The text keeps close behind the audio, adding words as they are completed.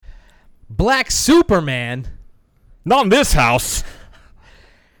Black Superman. Not in this house.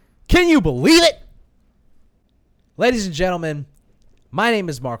 Can you believe it? Ladies and gentlemen, my name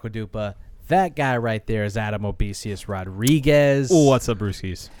is Marco Dupa. That guy right there is Adam Obesius Rodriguez. Oh, what's up,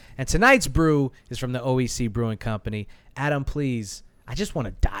 Brewskis? And tonight's brew is from the OEC Brewing Company. Adam, please, I just want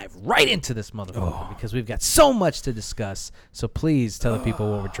to dive right into this motherfucker because we've got so much to discuss. So please tell the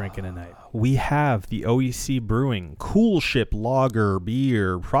people what we're drinking tonight. We have the OEC Brewing Cool Ship Lager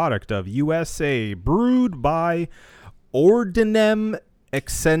Beer, product of USA, brewed by Ordinem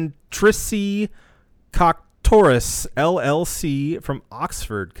Eccentrici Coctoris LLC from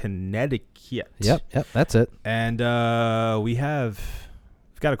Oxford, Connecticut. Yep, that's it. And we've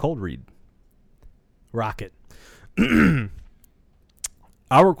got a cold read. Rocket.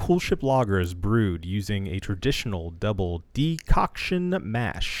 Our Cool Ship Lager is brewed using a traditional double decoction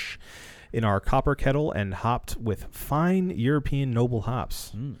mash in our copper kettle and hopped with fine European noble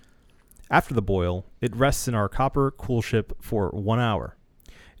hops. After the boil, it rests in our copper Cool Ship for 1 hour.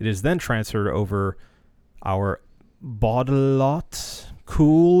 It is then transferred over our Baudelot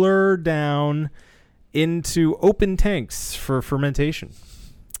cooler down into open tanks for fermentation.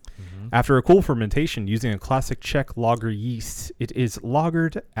 After a cool fermentation using a classic Czech lager yeast, it is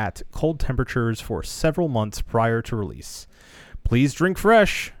lagered at cold temperatures for several months prior to release. Please drink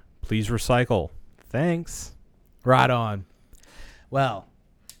fresh. Please recycle. Thanks. Right on. Well,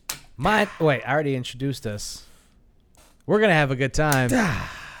 I already introduced us. We're going to have a good time.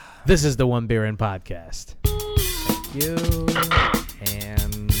 This is the One Beer In Podcast. Thank you.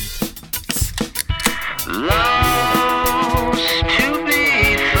 And lost to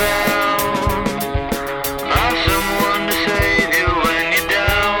be found by someone to save you when you're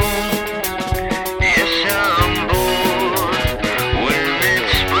down. Yes, I'm bored when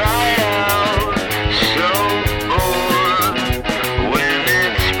it's bright out, so bored when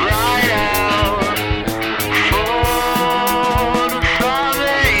it's bright out. 4 to 5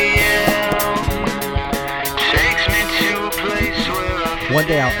 a.m. takes me to a place where I feel one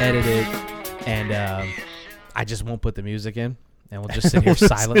day I'll edit it, and I just won't put the music in, and we'll just sit here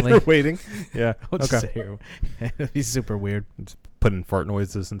silently. Waiting. Yeah. We'll just Okay. sit here. It'll be super weird. Just put in fart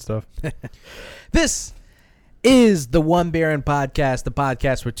noises and stuff. This is the One Beer In Podcast, the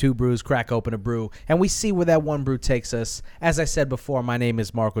podcast where two brews crack open a brew, and we see where that one brew takes us. As I said before, my name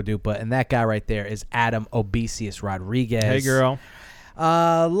is Marco Dupa, and that guy right there is Adam Obesius Rodriguez. Hey, girl.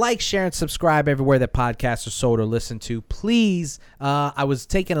 Like, share, and subscribe everywhere that podcasts are sold or listened to. Please, I was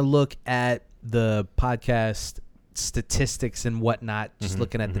taking a look at the podcast statistics and whatnot, just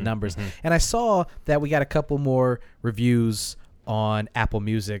looking at the numbers, and I saw that we got a couple more reviews on Apple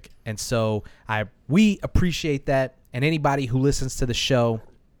Music, and so we appreciate that. And anybody who listens to the show,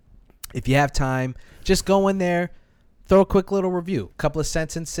 if you have time, just go in there, throw a quick little review, a couple of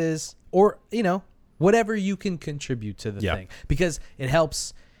sentences, or whatever you can contribute to the thing, because it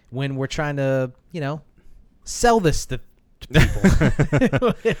helps when we're trying to sell this to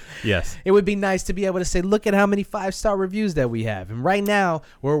people. Yes. It would be nice to be able to say, look at how many 5-star reviews that we have. And right now,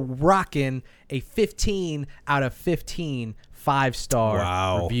 we're rocking a 15 out of 15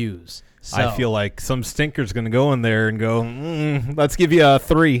 5-star reviews. So, I feel like some stinker's going to go in there and go, let's give you a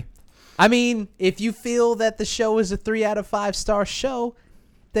 3. I mean, if you feel that the show is a 3 out of 5-star show,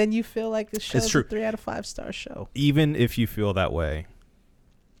 then you feel like the show is a 3 out of 5-star show. Even if you feel that way,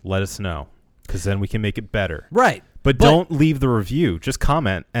 let us know, because then we can make it better. Right. But don't leave the review. Just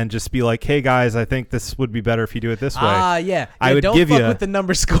comment and just be like, hey, guys, I think this would be better if you do it this way. Yeah. I would don't give fuck you with the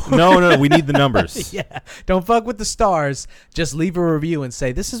number score. No, we need the numbers. Yeah. Don't fuck with the stars. Just leave a review and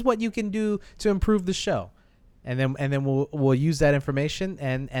say, this is what you can do to improve the show. And then we'll use that information,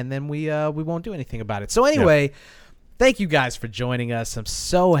 and then we won't do anything about it. So anyway, thank you guys for joining us. I'm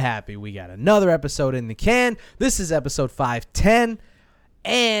so happy we got another episode in the can. This is episode 510,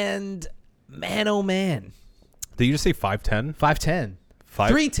 and man, oh man. Did you just say 510? 510.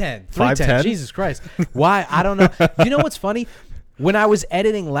 310. 510? Jesus Christ. Why? I don't know. You know what's funny? When I was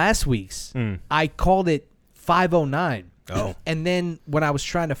editing last week's, I called it 509. Oh. And then when I was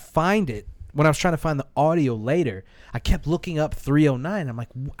trying to find it, when I was trying to find the audio later, I kept looking up 309. I'm like,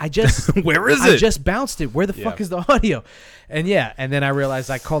 Where is I it? just bounced it. Where the fuck is the audio? And and then I realized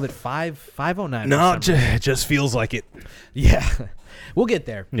I called it 509. No, it just feels like it. Yeah. We'll get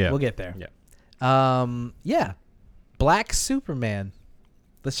there. Yeah. We'll get there. Yeah. Black Superman.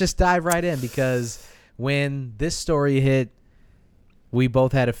 Let's just dive right in, because when this story hit, we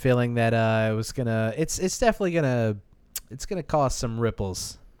both had a feeling that it's definitely gonna cause some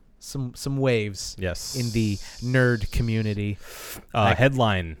ripples some waves. Yes. In the nerd community.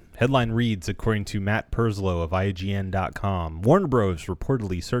 Headline reads, according to Matt Purslow of IGN.com, Warner Bros.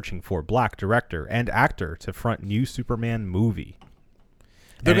 Reportedly searching for black director and actor to front new Superman movie.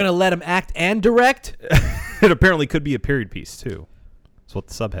 They're going to let him act and direct? It apparently could be a period piece, too. That's what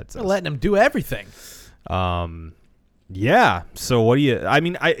the subhead says. They're letting him do everything. Yeah. So what do you... I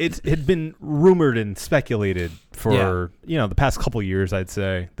mean, it had been rumored and speculated for, the past couple years, I'd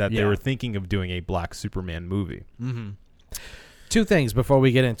say, that they were thinking of doing a black Superman movie. Mm-hmm. Two things before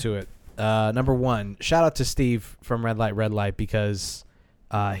we get into it. Number one, shout out to Steve from Red Light, because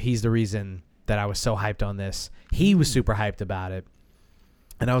he's the reason that I was so hyped on this. He was super hyped about it.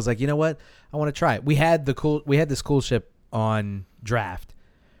 And I was like, you know what? I want to try it. We had this cool ship on draft.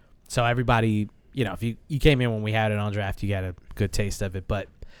 So everybody, if you came in when we had it on draft, you got a good taste of it. But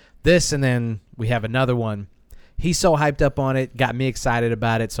this, and then we have another one. He's so hyped up on it, got me excited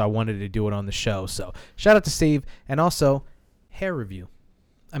about it, so I wanted to do it on the show. So shout out to Steve. And also, hair review.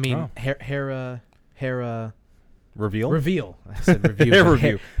 I mean, hair Reveal? Reveal. I said review. Hair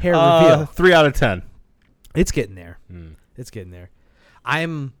review. Hair reveal. 3 out of 10. It's getting there. It's getting there.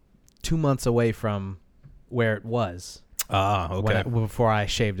 I'm 2 months away from where it was. Okay. Before I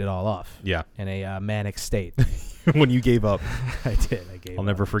shaved it all off. Yeah. In a manic state. When you gave up. I did. I'll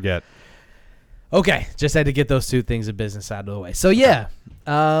never forget. Okay. Just had to get those two things of business out of the way. So, yeah.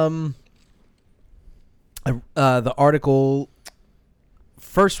 The article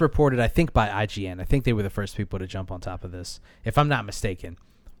first reported, I think, by IGN. I think they were the first people to jump on top of this, if I'm not mistaken.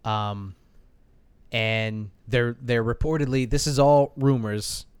 And they're reportedly, this is all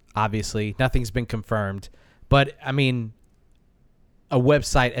rumors, obviously. Nothing's been confirmed. But, I mean, a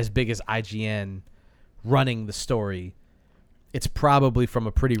website as big as IGN running the story, it's probably from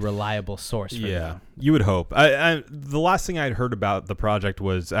a pretty reliable source. For them. You would hope. The last thing I'd heard about the project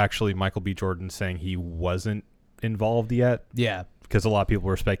was actually Michael B. Jordan saying he wasn't involved yet. Yeah. Because a lot of people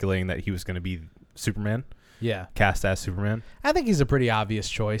were speculating that he was going to be Superman. Yeah. Cast as Superman. I think he's a pretty obvious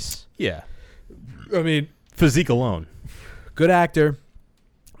choice. Yeah. I mean, physique alone. Good actor.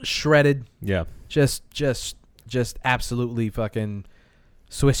 Shredded. Yeah. Just absolutely fucking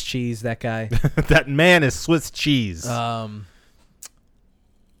Swiss cheese, that guy. That man is Swiss cheese. So,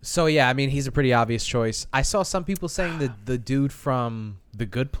 yeah, I mean, he's a pretty obvious choice. I saw some people saying that the dude from The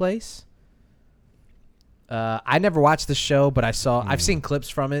Good Place. I never watched the show, but I've seen clips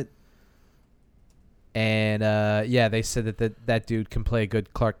from it. And, they said that dude can play a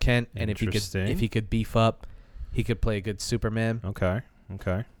good Clark Kent. And if he could beef up, he could play a good Superman. Okay.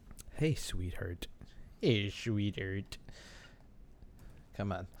 Hey, sweetheart.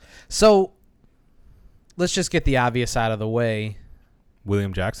 Come on. So, let's just get the obvious out of the way.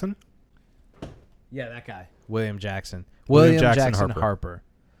 William Jackson? Yeah, that guy. William Jackson. William Jackson Harper.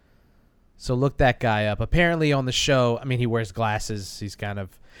 So look that guy up. Apparently on the show, I mean, he wears glasses. He's got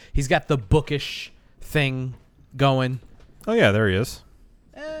the bookish thing going. Oh, yeah, there he is.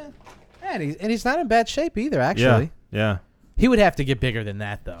 And he's not in bad shape either, actually. Yeah. He would have to get bigger than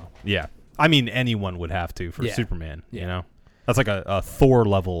that, though. Yeah. I mean, anyone would have to for Superman, you know? That's like a Thor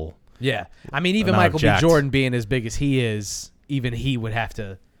level. Yeah. I mean, even Michael B. Jordan being as big as he is, even he would have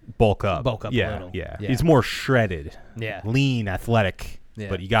to bulk up a little. Yeah. He's more shredded. Yeah. Lean, athletic. Yeah.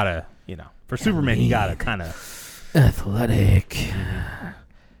 But you got to, for Superman, you got to kind of... Athletic.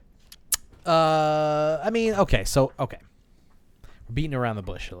 I mean, okay. We're beating around the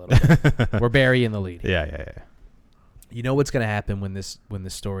bush a little bit. We're burying the lead. Yeah. You know what's going to happen when this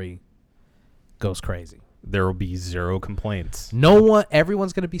story goes crazy? There will be zero complaints.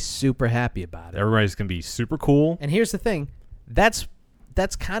 Everyone's going to be super happy about it. Everybody's going to be super cool. And here's the thing.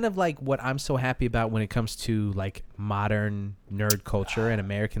 That's kind of like what I'm so happy about when it comes to like modern nerd culture and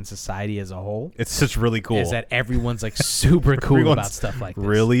American society as a whole. It's just really cool. Is that everyone's like super cool about stuff like this.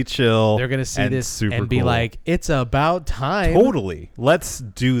 Really chill. They're going to see this super and be cool. like, it's about time. Totally. Let's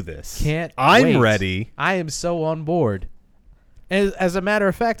do this. I'm wait. ready. I am so on board. As a matter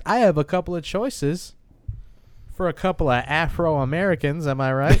of fact, I have a couple of choices for a couple of Afro-Americans. Am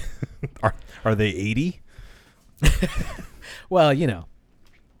I right? Are they 80? Well,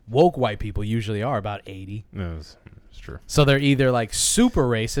 woke white people usually are about 80. No, it's true. So they're either like super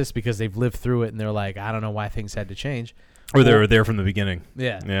racist because they've lived through it and they're like, I don't know why things had to change. Or they were there from the beginning.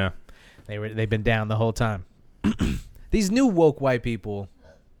 Yeah. They've been down the whole time. These new woke white people,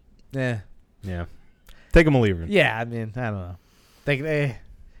 Yeah. Take them or leave them. Yeah, I mean, I don't know.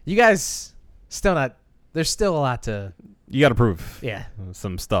 You guys still not. There's still a lot to. You got to prove. Yeah.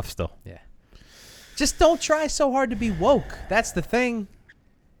 Some stuff still. Yeah. Just don't try so hard to be woke. That's the thing.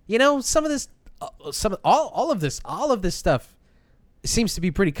 Some of this, all of this stuff seems to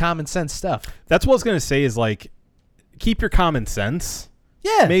be pretty common sense stuff. That's what I was gonna say. Is like, keep your common sense.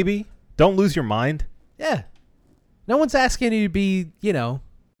 Yeah. Maybe don't lose your mind. Yeah. No one's asking you to be, you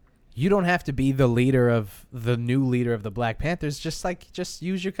don't have to be the new leader of the Black Panthers. Just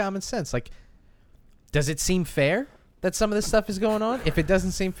use your common sense. Like, does it seem fair that some of this stuff is going on? If it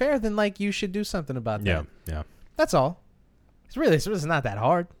doesn't seem fair, then you should do something about that. Yeah. That's all. It's not that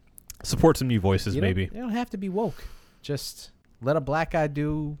hard. Support some new voices, maybe. You don't have to be woke. Just let a black guy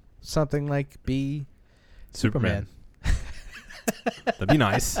do something like be Superman. That'd be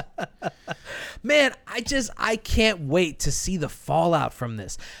nice. Man, I can't wait to see the fallout from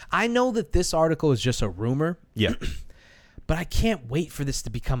this. I know that this article is just a rumor. Yeah. But I can't wait for this to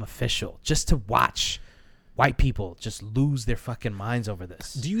become official, just to watch white people just lose their fucking minds over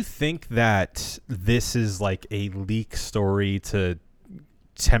this. Do you think that this is like a leak story to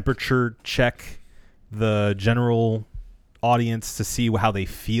temperature check the general audience to see how they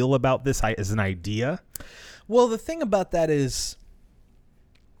feel about this as an idea? Well, the thing about that is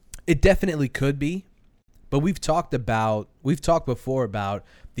it definitely could be, but we've talked before about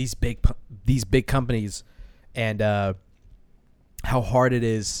these big companies and how hard it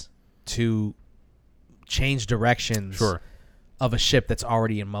is to change directions of a ship that's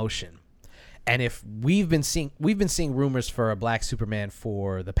already in motion. And if we've been seeing rumors for a black Superman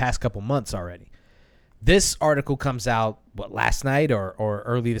for the past couple months already. This article comes out last night or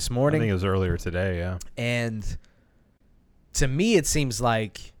early this morning. I think it was earlier today, yeah. And to me it seems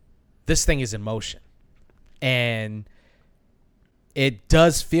like this thing is in motion. And it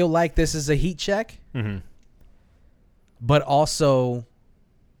does feel like this is a heat check. Mm-hmm. But also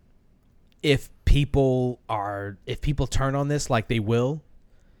if people turn on this like they will,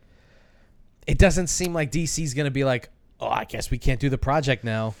 it doesn't seem like DC's going to be like, "Oh, I guess we can't do the project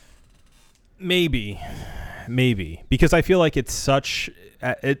now." Maybe, because I feel like it's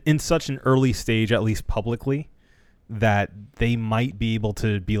in such an early stage, at least publicly, that they might be able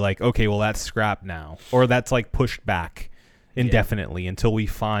to be like, okay, well, that's scrapped now, or that's like pushed back indefinitely until we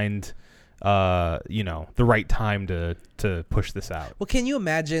find, the right time to push this out. Well, can you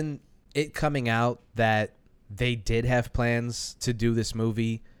imagine it coming out that they did have plans to do this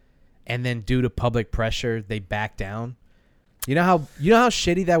movie, and then due to public pressure, they back down? You know how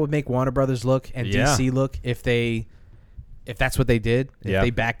shitty that would make Warner Brothers look and DC look if that's what they did? If they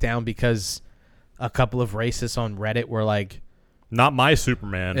backed down because a couple of racists on Reddit were like, "Not my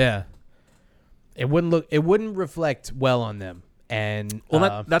Superman." Yeah. It wouldn't reflect well on them. And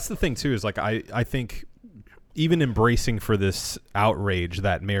that's the thing too, is like I think even embracing for this outrage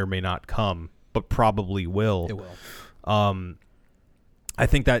that may or may not come, but probably will. It will. I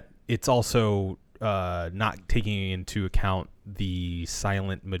think that it's also not taking into account the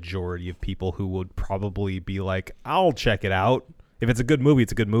silent majority of people who would probably be like, "I'll check it out. If it's a good movie,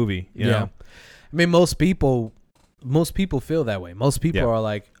 it's a good movie." You know? I mean, most people feel that way. Most people are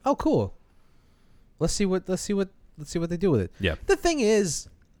like, "Oh, cool. Let's see what they do with it." Yeah. The thing is,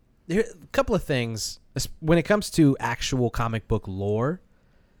 there a couple of things when it comes to actual comic book lore.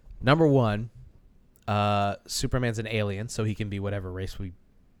 Number one, Superman's an alien, so he can be whatever race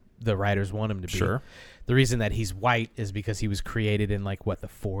the writers want him to be. Sure. The reason that he's white is because he was created in the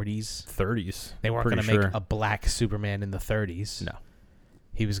 40s, 30s. They weren't going to make a black Superman in the 30s. No.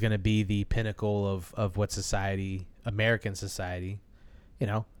 He was going to be the pinnacle of what American society,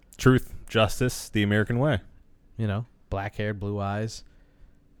 Truth, justice, the American way. Black hair, blue eyes,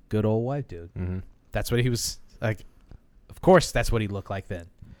 good old white dude. Mm-hmm. That's what he was like. Of course, that's what he looked like then.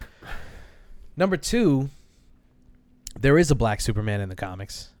 Number two, there is a black Superman in the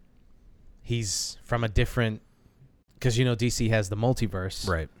comics. He's from a different, because DC has the multiverse,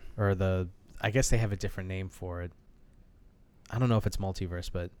 right? Or I guess they have a different name for it. I don't know if it's multiverse,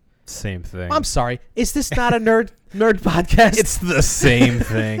 but same thing. I'm sorry. Is this not a nerd podcast? It's the same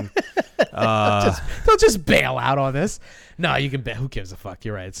thing. Don't just bail out on this. No, you can. Who gives a fuck?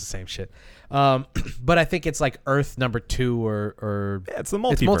 You're right. It's the same shit. But I think it's like Earth number 2 or it's the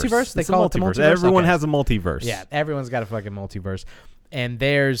multiverse. It's multiverse. They call it the multiverse. Everyone has a multiverse. Yeah, everyone's got a fucking multiverse. And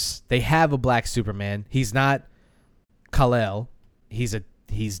they have a black Superman. He's not Kal-El. He's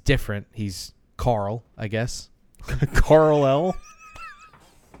different. He's Carl, I guess. Carl-El.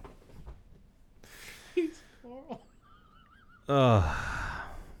 He's Carl.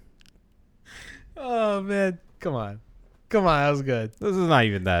 Oh man, come on, that was good. This is not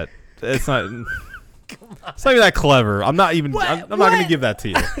even that. It's not. It's not even that clever. I'm not even. I'm not going to give that to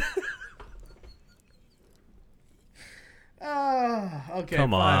you. Okay.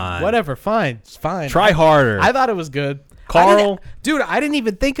 Come fine. on. Whatever. Fine. It's fine. Try harder. I thought it was good. Carl. I didn't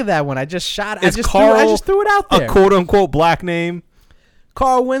even think of that one. I just shot. Is I Carl just threw it out there. A quote unquote black name?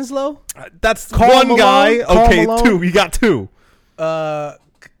 Carl Winslow. That's Karl one Malone? guy. Karl Okay, Malone? two. You got two. Carl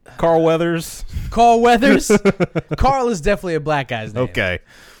Carl Weathers. Weathers. Carl is definitely a black guy's name. Okay.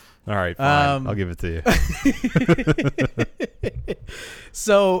 All right, fine. I'll give it to you.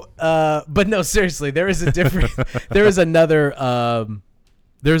 So, but no, seriously, there is a different. There is another.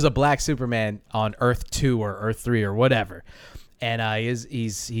 There's a black Superman on Earth 2 or Earth 3 or whatever, and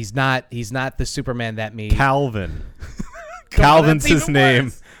he's not the Superman that me. Calvin. Come on, Calvin's that's his even name.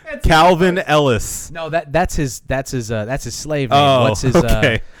 worse. That's Calvin Ellis. No, that's his slave name. Oh, What's his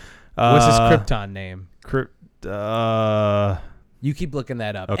okay. what's his Krypton name? You You keep looking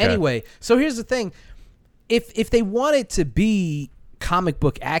that up. Okay. Anyway, so here's the thing. If they want it to be comic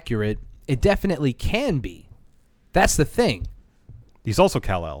book accurate, it definitely can be. That's the thing. He's also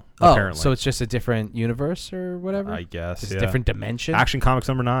Kal-El, Oh, apparently. so it's just a different universe or whatever? I guess, Just yeah. a different dimension? Action Comics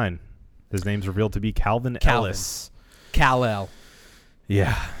number 9. His name's revealed to be Calvin Ellis. Kal-El.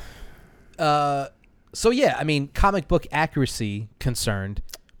 Yeah. So yeah, I mean, comic book accuracy concerned,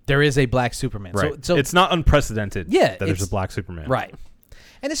 there is a black Superman. Right. So it's not unprecedented Yeah, that there's it's- a black Superman. right.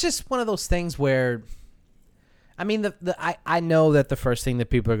 And it's just one of those things where, I mean, I know that the first thing that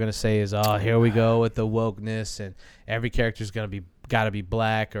people are going to say is, oh, here we go with the wokeness, and every character's got to be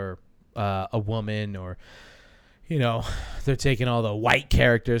black or a woman, or, you know, they're taking all the white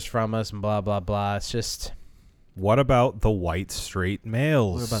characters from us and blah, blah, blah. It's just, What about the white straight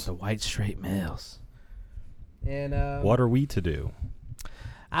males? what about the white straight males? And What are we to do?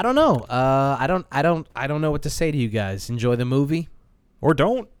 I don't know. I don't know what to say to you guys. Enjoy the movie. Or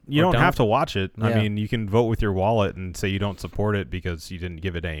don't. You Or don't have don't. to watch it. I Yeah. mean, you can vote with your wallet and say you don't support it because you didn't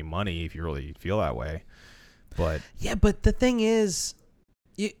give it any money if you really feel that way. But Yeah, but the thing is,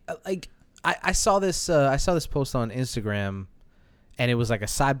 I saw this post on Instagram, and it was like a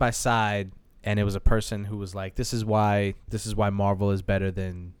side by side, and it was a person who was like, "This is why Marvel is better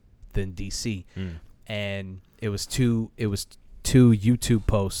than DC," and it was two YouTube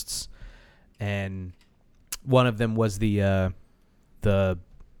posts, and one of them was the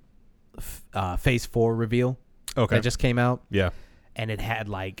Phase 4 reveal okay. that just came out. Yeah. And it had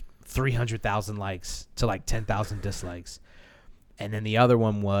like 300,000 likes to like 10,000 dislikes. And then the other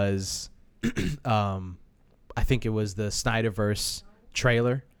one was, I think it was the Snyderverse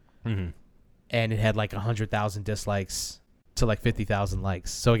trailer, Mhm. and it had like 100,000 dislikes to like 50,000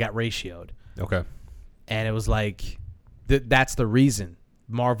 likes. So it got ratioed. Okay. And it was like, that's the reason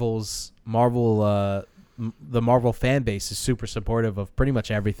the Marvel fan base is super supportive of pretty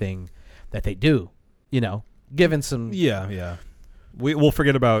much everything that they do, you know, given some, Yeah. We'll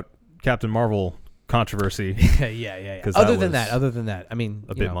forget about Captain Marvel controversy. yeah. 'Cause Other that than that, I mean,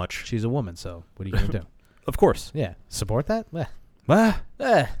 a you bit know, much. She's a woman, so what are you gonna do? Of course. Yeah, support that. Eh. Ah.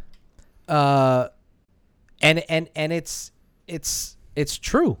 And it's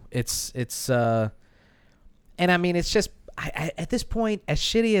true. And I mean, it's just I at this point, as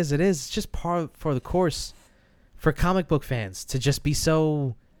shitty as it is, it's just par for the course for comic book fans to just be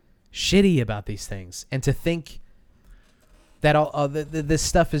so shitty about these things and to think that all this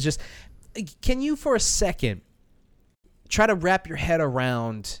stuff is just. Can you for a second try to wrap your head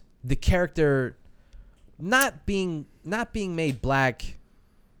around the character not being made black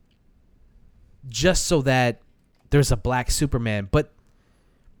just so that there's a black Superman, but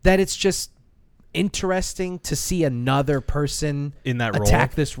that it's just interesting to see another person In that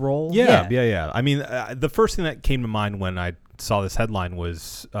attack role? this role? Yeah. I mean, the first thing that came to mind when I saw this headline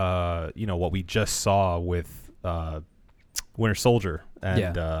was, what we just saw with Winter Soldier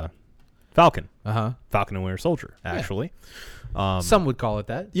and Falcon. Uh-huh. Falcon and Winter Soldier, actually. Some would call it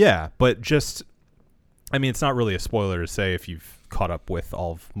that. Yeah, but just, I mean, it's not really a spoiler to say if you've caught up with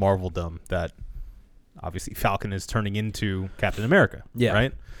all of Marveldom that obviously Falcon is turning into Captain America. Yeah.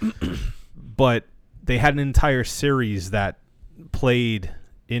 Right? But they had an entire series that played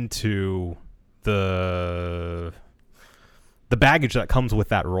into the baggage that comes with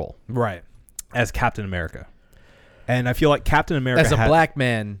that role Right. as Captain America. And I feel like Captain America As a had, black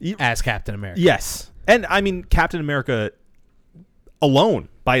man as Captain America. Yes. And I mean, Captain America alone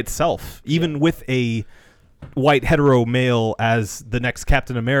by itself, even with a white hetero male as the next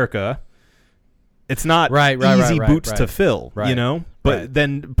Captain America, it's not easy boots to fill, you know? But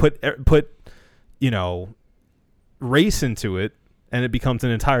then put race into it and it becomes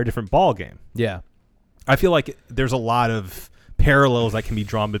an entire different ball game. Yeah. I feel like there's a lot of parallels that can be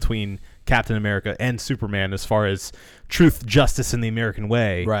drawn between Captain America and Superman as far as truth, justice, and the American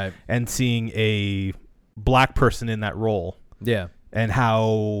way. Right. And seeing a black person in that role. Yeah. And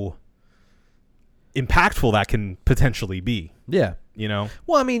how impactful that can potentially be. Yeah. You know?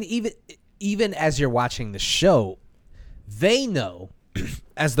 Well, I mean, even as you're watching the show, they know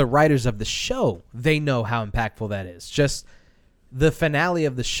as the writers of the show, they know how impactful that is. Just the finale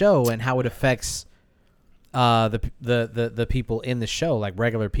of the show and how it affects the people in the show, like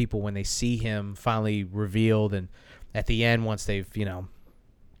regular people, when they see him finally revealed, and at the end, once they've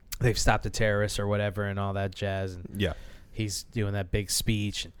stopped the terrorists or whatever and all that jazz, and he's doing that big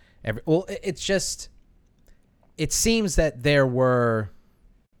speech and it's just, it seems that there were,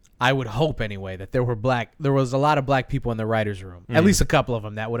 I would hope anyway, that there was a lot of black people in the writers' room, at least a couple of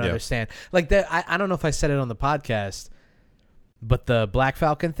them that would understand. Like that, I don't know if I said it on the podcast, but the Black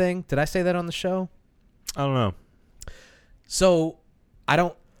Falcon thing, did I say that on the show? I don't know. So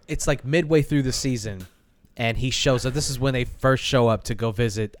it's like midway through the season, and he shows up. This is when they first show up to go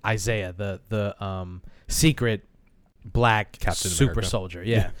visit Isaiah, the secret black Captain super America. soldier.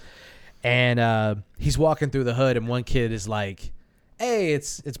 Yeah. And he's walking through the hood, and one kid is like, "Hey,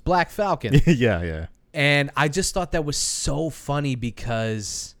 it's Black Falcon." Yeah. And I just thought that was so funny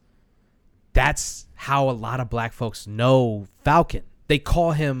because that's how a lot of black folks know Falcon. They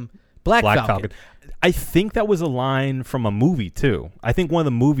call him Black Falcon. I think that was a line from a movie too. I think one of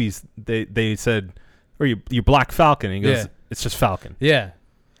the movies they said, "Or you Black Falcon," and he goes, "It's just Falcon." Yeah,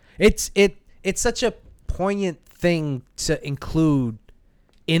 it's such a poignant thing to include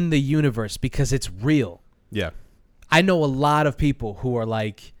in the universe because it's real. Yeah, I know a lot of people who are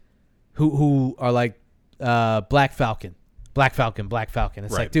like, Black Falcon.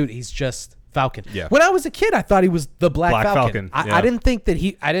 It's like, dude, he's just Falcon. Yeah. When I was a kid, I thought he was the Black Falcon. I didn't think that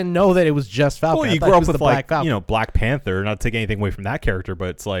I didn't know that it was just Falcon. Well, I you thought grew he up was with the Black Falcon. Black Panther. Not to take anything away from that character, but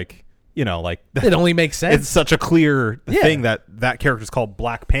it's like, like It only makes sense. it's such a clear thing that character's called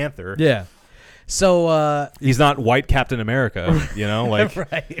Black Panther. Yeah. So He's not white Captain America. Like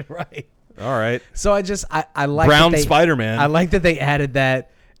right. all right, So I like brown that they, Spider-Man. I like that they added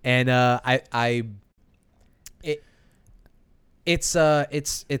that, and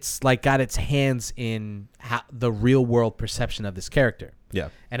it's like got its hands in the real world perception of this character. Yeah.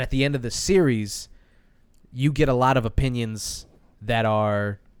 And at the end of the series, you get a lot of opinions that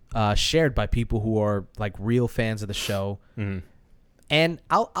are shared by people who are like real fans of the show. Mm-hmm. And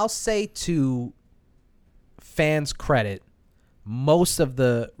I'll say to fans' credit, most of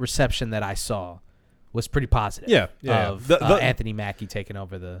the reception that I saw was pretty positive. Yeah. Of The Anthony Mackie taking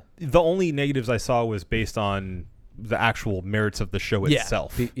over the only negatives I saw was based on the actual merits of the show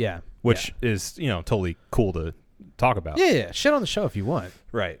itself. Which is, totally cool to talk about. Yeah. Shit on the show if you want.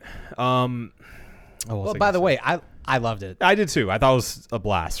 Right. Well, by the way, I loved it. I did too. I thought it was a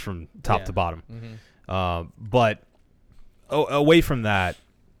blast from top to bottom. Mm-hmm. But away from that,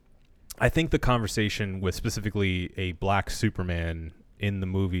 I think the conversation with specifically a black Superman in the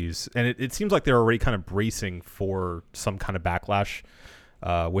movies, and it seems like they're already kind of bracing for some kind of backlash.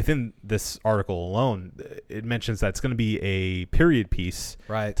 Within this article alone, it mentions that it's going to be a period piece,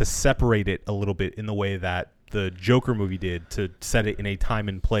 Right. to separate it a little bit in the way that the Joker movie did, to set it in a time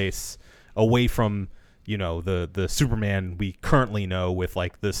and place away from the Superman we currently know with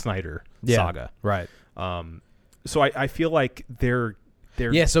like the Snyder saga. Right. So I feel like they're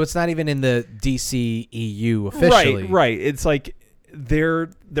So it's not even in the DCEU officially. right. It's like they're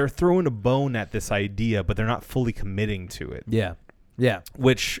throwing a bone at this idea, but they're not fully committing to it. Yeah.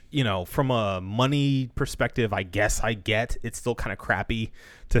 Which, from a money perspective, I guess I get. It's still kind of crappy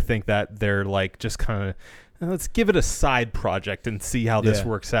to think that they're like just kind of, let's give it a side project and see how this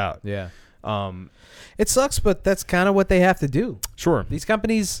works out. Yeah. It sucks, but that's kind of what they have to do. Sure. These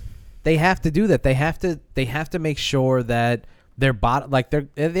companies, they have to do that. They have to make sure that their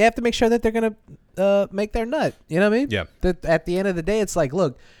they have to make sure that they're gonna make their nut. You know what I mean? Yeah. That at the end of the day, it's like,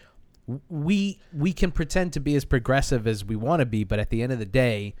 look, we can pretend to be as progressive as we want to be, but at the end of the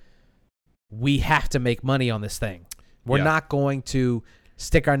day, we have to make money on this thing. We're not going to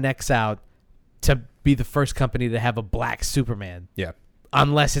stick our necks out to be the first company to have a black Superman. Yeah.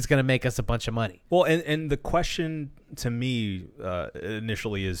 Unless it's going to make us a bunch of money. Well, and the question to me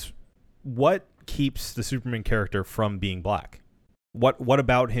initially is, what keeps the Superman character from being black? What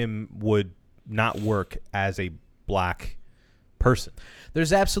about him would not work as a black person?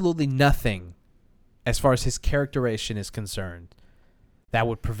 There's absolutely nothing, as far as his characterization is concerned, that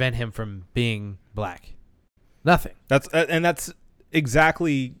would prevent him from being black. Nothing. That's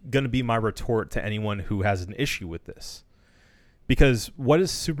exactly going to be my retort to anyone who has an issue with this. Because what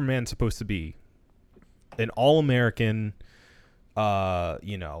is Superman supposed to be? An all-American,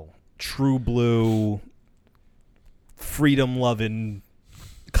 true blue, freedom-loving,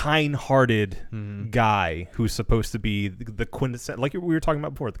 kind-hearted guy who's supposed to be the quintessential, like we were talking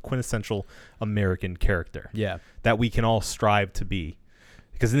about before, the quintessential American character. Yeah. That we can all strive to be.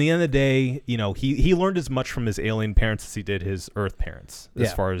 Because in the end of the day, you know, he learned as much from his alien parents as he did his Earth parents, as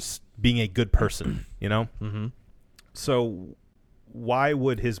Yeah. far as being a good person, you know? Mm-hmm. So why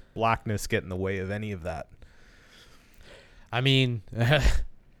would his blackness get in the way of any of that? I mean,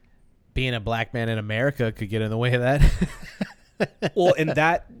 being a black man in America could get in the way of that. Well, and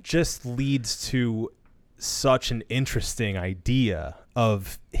that just leads to such an interesting idea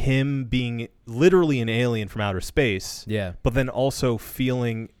of him being literally an alien from outer space, Yeah. but then also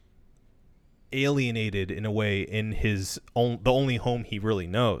feeling alienated in a way in the only home he really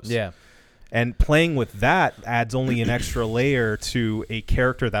knows. Yeah. And playing with that adds only an extra layer to a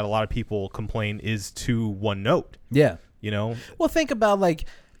character that a lot of people complain is too one note, Yeah. you know? Well, think about like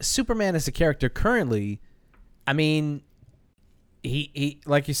Superman as a character currently. I mean, he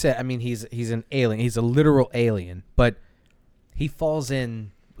like you said, I mean, he's an alien. He's a literal alien, but he falls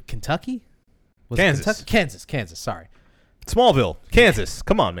in Kentucky? Was it Kansas. Kentucky? Kansas, sorry. Smallville, Kansas.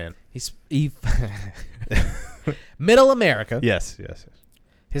 Come on, man. He Middle America. Yes.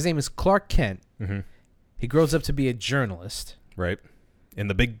 His name is Clark Kent. Mm-hmm. He grows up to be a journalist. Right. In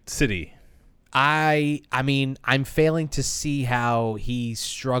the big city. I mean, I'm failing to see how he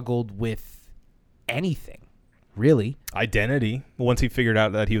struggled with anything, really. Identity. Once he figured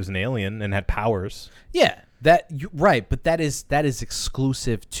out that he was an alien and had powers. Yeah, right, but that is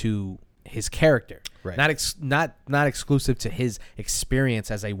exclusive to his character, Right. Not exclusive to his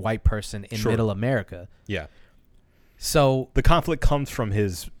experience as a white person in Sure. Middle America. Yeah. So The conflict comes from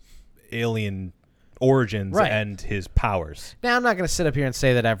his alien origins Right. and his powers. now I'm not going to sit up here and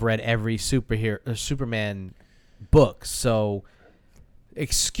say that I've read every Superman book, so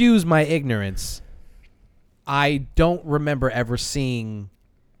excuse my ignorance. I don't remember ever seeing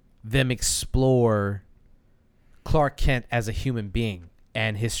them explore Clark Kent as a human being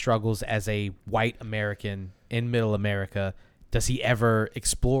and his struggles as a white American in Middle America. Does he ever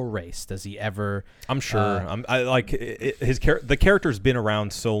explore race? Does he ever? I'm sure. The character's been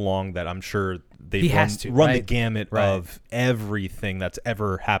around so long that I'm sure they've He has to, run the right? gamut Right. of everything that's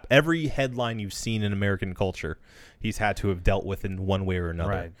ever happened. Every headline you've seen in American culture, he's had to have dealt with in one way or another.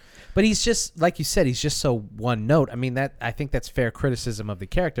 Right. But he's just, like you said, he's just so one note. I mean, I think that's fair criticism of the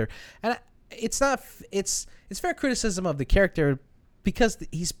character. And it's fair criticism of the character because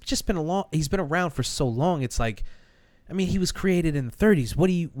he's been around for so long. It's like, I mean, he was created in the 30s. What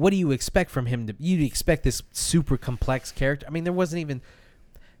do you expect from him? You expect this super complex character? I mean, there wasn't even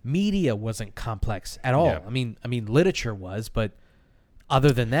media wasn't complex at all. Yeah. I mean, literature was, but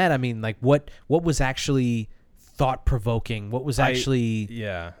other than that, I mean, like what was actually thought provoking? What was actually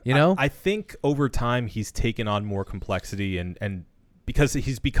Yeah. You know? I think over time he's taken on more complexity and because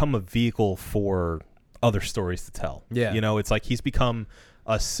he's become a vehicle for other stories to tell. Yeah. You know, it's like he's become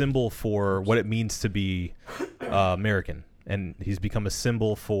a symbol for what it means to be American. And he's become a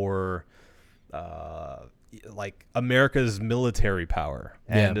symbol for like America's military power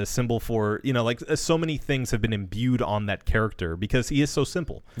and Yeah. a symbol for, you know, like so many things have been imbued on that character because he is so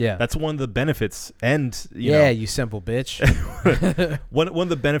simple. Yeah. That's one of the benefits and, you know, you simple bitch. one of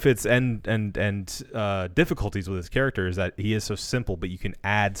the benefits and difficulties with his character is that he is so simple, but you can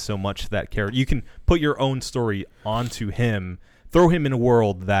add so much to that character. You can put your own story onto him, throw him in a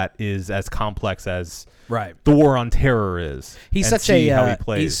world that is as complex as Right. the War on Terror is. He's and such see a how he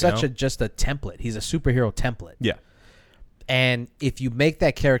plays, he's you such know? just a template. He's a superhero template. Yeah. And if you make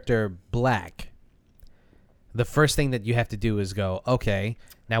that character black, the first thing that you have to do is go, okay,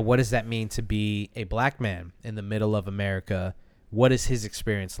 now what does that mean to be a black man in the middle of America? What is his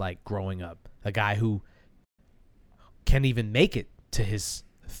experience like growing up? A guy who can't even make it to his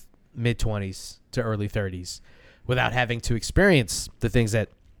mid-20s to early 30s without having to experience the things that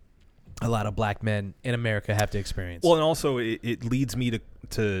a lot of black men in America have to experience. Well, and also it leads me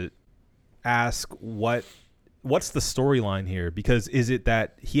to ask what's the storyline here? Because is it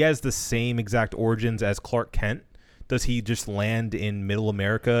that he has the same exact origins as Clark Kent? Does he just land in Middle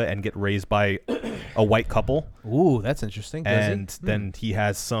America and get raised by a white couple? Ooh, that's interesting. Does he? And then he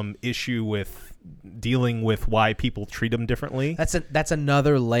has some issue with dealing with why people treat him differently. That's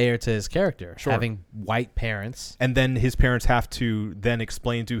another layer to his character. Sure. Having white parents. And then his parents have to then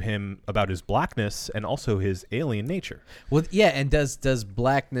explain to him about his blackness and also his alien nature. Well, yeah, and does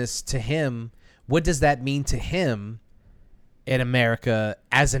blackness to him, what does that mean to him in America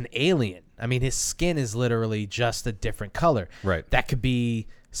as an alien? I mean, his skin is literally just a different color. Right. That could be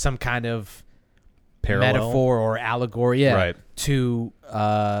some kind of Parallel. metaphor or allegory, yeah, Right. to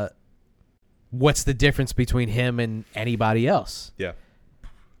what's the difference between him and anybody else. Yeah.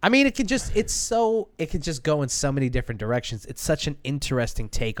 I mean, it could just go in so many different directions. It's such an interesting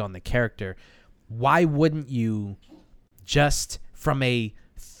take on the character. Why wouldn't you just from a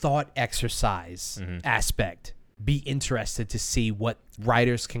thought exercise aspect, be interested to see what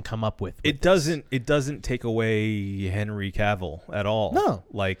writers can come up with. It doesn't take away Henry Cavill at all. No.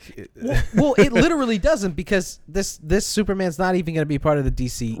 Like well, it literally doesn't, because this Superman's not even going to be part of the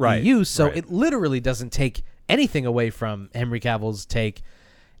DCEU, Right, so right. it literally doesn't take anything away from Henry Cavill's take,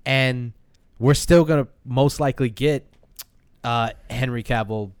 and we're still going to most likely get Henry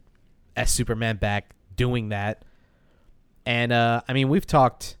Cavill as Superman back doing that. And I mean, we've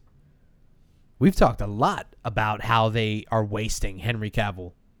talked a lot about how they are wasting Henry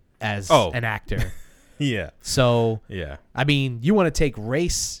Cavill as an actor. yeah. So, Yeah. I mean, you want to take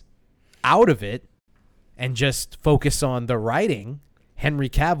race out of it and just focus on the writing. Henry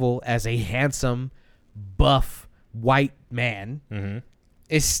Cavill as a handsome, buff, white man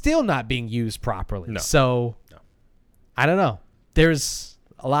is still not being used properly. No. So, I don't know. There's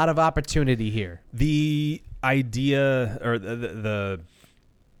a lot of opportunity here. The idea, or the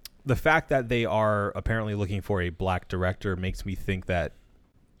fact that they are apparently looking for a black director makes me think that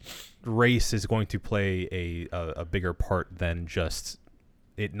race is going to play a bigger part than just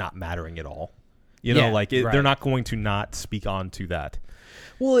it not mattering at all. You know, Yeah, like right. they're not going to not speak on to that.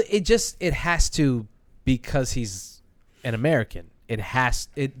 Well, it has to, because he's an American.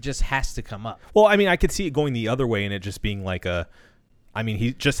 It just has to come up. Well, I mean, I could see it going the other way and it just being like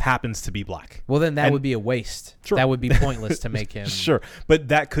he just happens to be black. Well, then that And- would be a waste. Sure. That would be pointless to make him. Sure, but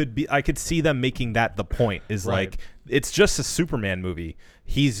that could be. I could see them making that the point. Is Right. like it's just a Superman movie.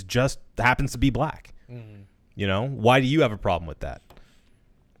 He's just happens to be black. You know, why do you have a problem with that?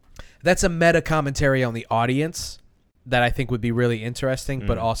 That's a meta commentary on the audience that I think would be really interesting,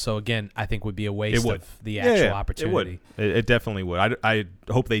 but also, again, I think would be a waste of the actual opportunity. It would. It definitely would. I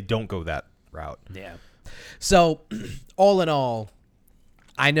hope they don't go that route. Yeah. So, all in all,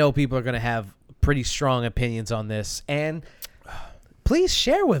 I know people are going to have pretty strong opinions on this, and please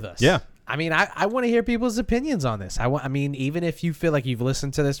share with us. Yeah. I mean, I want to hear people's opinions on this. I mean, even if you feel like you've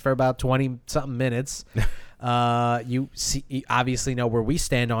listened to this for about 20-something minutes, you obviously know where we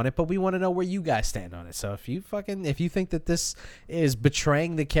stand on it, but we want to know where you guys stand on it. So if you think that this is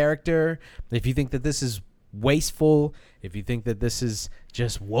betraying the character, if you think that this is wasteful, if you think that this is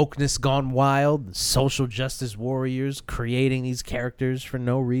just wokeness gone wild, social justice warriors creating these characters for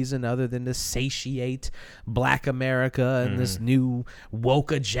no reason other than to satiate black America and this new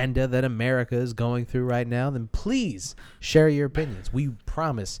woke agenda that America is going through right now, then please share your opinions. We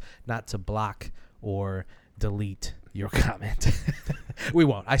promise not to block or delete your comment. We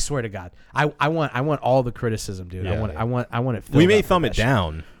won't. I swear to God. I want all the criticism, dude. Yeah. I want it. We filled may up thumb with it that shit.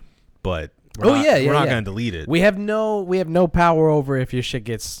 down, but We're not going to delete it. We have no power over if your shit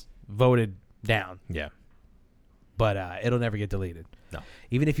gets voted down, Yeah. but it'll never get deleted. No.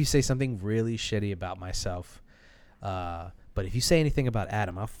 Even if you say something really shitty about myself, but if you say anything about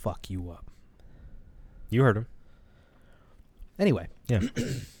Adam, I'll fuck you up. You heard him. Anyway, Yeah.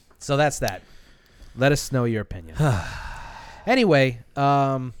 so that's that. Let us know your opinion. Anyway,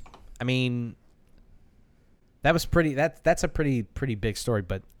 I mean, that was pretty. That's a pretty big story.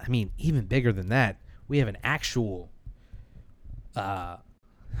 But I mean, even bigger than that, we have an actual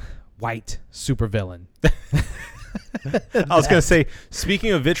white supervillain. I was going to say,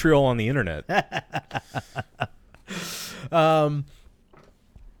 speaking of vitriol on the internet, I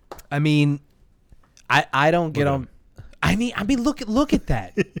mean, I don't get Look at on. I mean, look at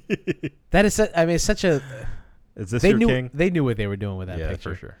that. That is, it's such a. is this They your knew king? they knew what they were doing with that Yeah, picture.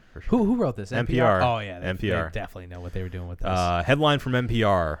 for sure. For sure. Who wrote this? NPR. Oh yeah, NPR. They definitely know what they were doing with this. Headline from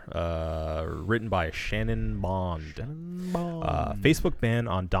NPR, written by Shannon Bond. Facebook ban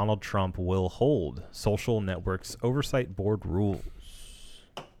on Donald Trump will hold. Social networks oversight board rules.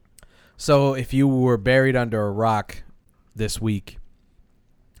 So if you were buried under a rock this week,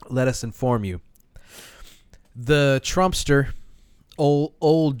 let us inform you. The Trumpster,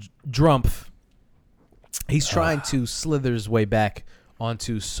 old Drumpf, he's trying to slither his way back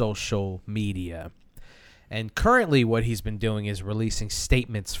onto social media. And currently what he's been doing is releasing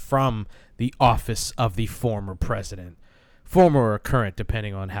statements from the office of the former president. Former or current,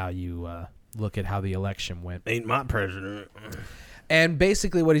 depending on how you look at how the election went. Ain't my president. And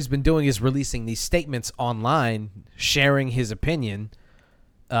basically what he's been doing is releasing these statements online, sharing his opinion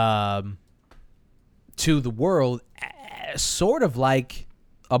to the world, sort of like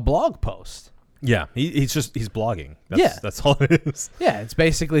a blog post. Yeah, he's blogging. Yeah. That's all it is. Yeah, it's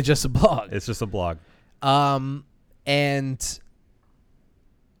basically just a blog. It's just a blog. And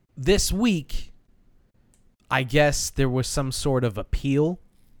this week, I guess there was some sort of appeal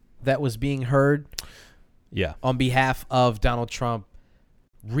that was being heard Yeah. on behalf of Donald Trump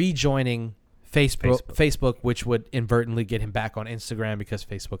rejoining Facebook, which would inadvertently get him back on Instagram because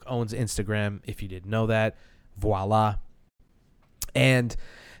Facebook owns Instagram. If you didn't know that, voila. And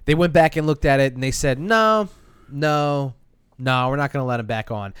they went back and looked at it, and they said, no, we're not going to let him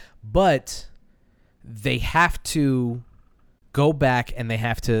back on. But they have to go back, and they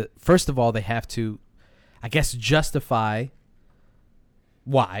have to, first of all, I guess, justify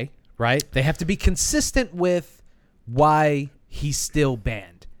why, right? They have to be consistent with why he's still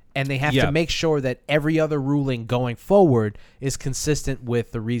banned. And they have to make sure that every other ruling going forward is consistent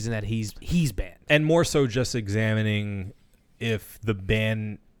with the reason that he's banned. And more so just examining if the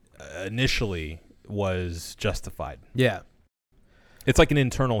ban initially was justified. Yeah. It's like an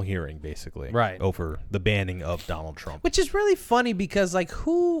internal hearing, basically. Right. Over the banning of Donald Trump. Which is really funny because, like,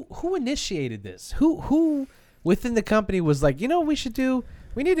 who initiated this? Who within the company was like, you know what we should do?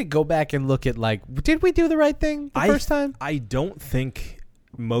 We need to go back and look at, like, did we do the right thing the first time? I don't think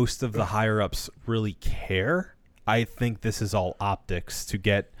most of the higher-ups really care. I think this is all optics to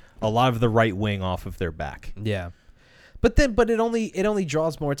get a lot of the right wing off of their back. Yeah. But it only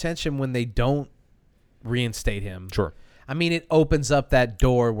draws more attention when they don't reinstate him. Sure. I mean, it opens up that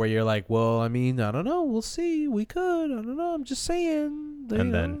door where you're like, well, I mean, I don't know. We'll see. We could. I don't know. I'm just saying.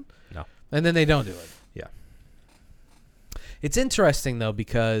 And then, no. And then they don't do it. Yeah. It's interesting, though,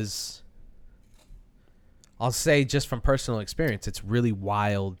 because I'll say just from personal experience, it's really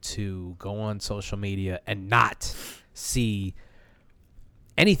wild to go on social media and not see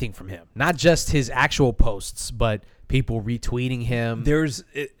anything from him. Not just his actual posts, but people retweeting him.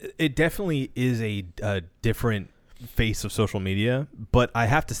 It definitely is a different face of social media, but I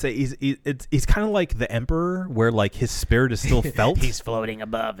have to say he's kind of like the Emperor, where like his spirit is still felt. He's floating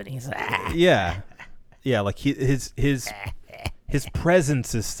above, and he's yeah, like his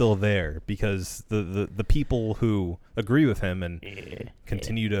presence is still there because the people who agree with him and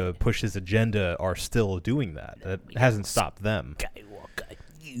continue to push his agenda are still doing that. That hasn't stopped them. Skywalker,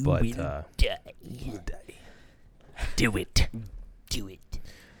 you But will die. Do it.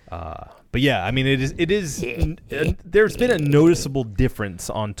 But yeah, I mean, it is. There's been a noticeable difference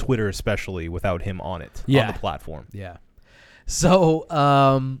on Twitter, especially without him on it on the platform. Yeah. So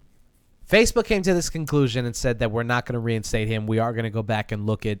Facebook came to this conclusion and said that we're not going to reinstate him. We are going to go back and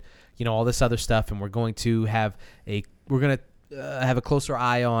look at all this other stuff, and we're going to have a closer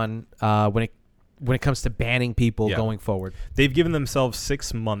eye on when it comes to banning people going forward. They've given themselves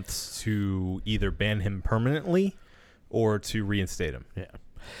 6 months to either ban him permanently or to reinstate him. Yeah.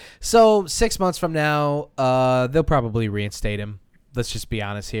 So 6 months from now, they'll probably reinstate him. Let's just be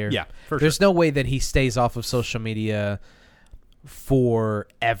honest here. Yeah, for There's sure. no way that he stays off of social media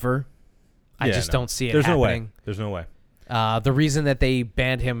forever. I just don't see it happening. There's no way. The reason that they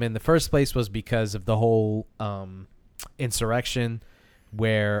banned him in the first place was because of the whole insurrection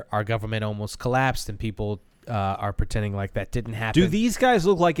where our government almost collapsed and people are pretending like that didn't happen. Do these guys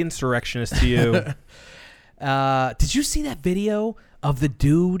look like insurrectionists to you? Did you see that video of the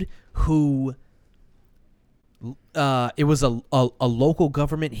dude who it was a local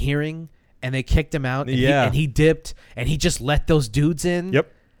government hearing and they kicked him out and he dipped and he just let those dudes in?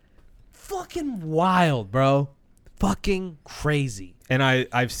 Yep. Fucking wild, bro. Fucking crazy. And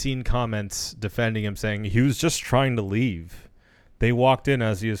I've seen comments defending him saying he was just trying to leave. They walked in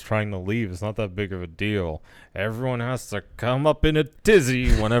as he was trying to leave. It's not that big of a deal. Everyone has to come up in a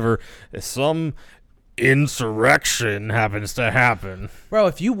tizzy whenever some insurrection happens to happen. Bro,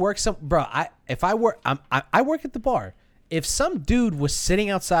 if you work I work at the bar. If some dude was sitting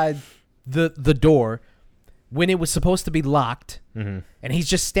outside the door when it was supposed to be locked, and he's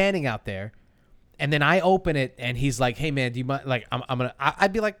just standing out there, and then I open it and he's like, "Hey man, do you mind?" Like,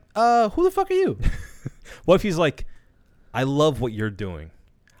 I'd be like, "Who the fuck are you?" What if he's like, "I love what you're doing.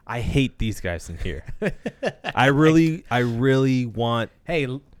 I hate these guys in here. I really want." Hey,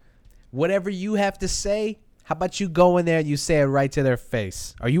 whatever you have to say, how about you go in there and you say it right to their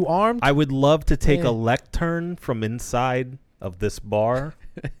face? Are you armed? I would love to take a lectern from inside of this bar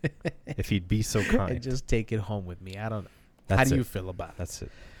if he'd be so kind. And just take it home with me. I don't know. How That's do you it. feel about it? That's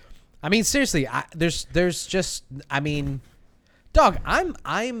it. I mean, seriously, there's just, I mean, dog,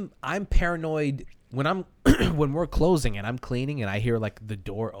 I'm paranoid when I'm when we're closing and I'm cleaning and I hear like the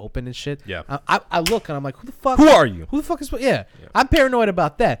door open and shit. Yeah. I look and I'm like, who the fuck? Who are you? Who the fuck is? Yeah. I'm paranoid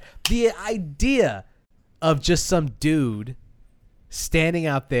about that. The idea of just some dude standing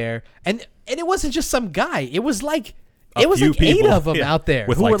out there and it wasn't just some guy. It was like A few like 8 people, of them out there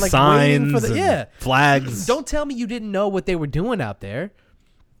with who like were like waiting signs for the and flags. Don't tell me you didn't know what they were doing out there.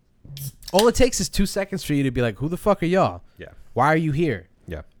 All it takes is 2 seconds for you to be like, who the fuck are y'all? Yeah. Why are you here?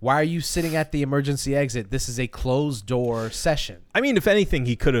 Yeah. Why are you sitting at the emergency exit? This is a closed door session. I mean, if anything,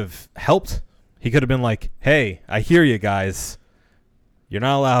 he could have helped He could have been like, "Hey, I hear you guys. You're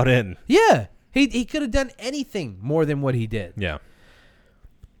not allowed in." Yeah. He could have done anything more than what he did. Yeah.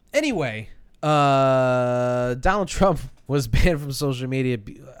 Anyway, Donald Trump was banned from social media.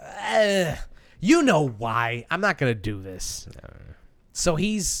 You know why. I'm not going to do this. So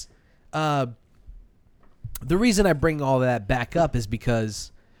he's... the reason I bring all that back up is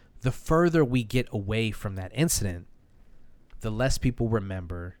because the further we get away from that incident, the less people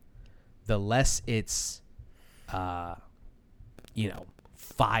remember, the less it's,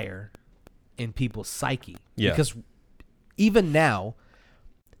 fire in people's psyche. Yeah. Because even now,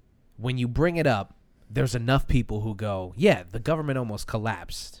 when you bring it up, there's enough people who go, yeah, the government almost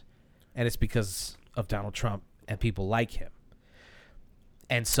collapsed, and it's because of Donald Trump and people like him.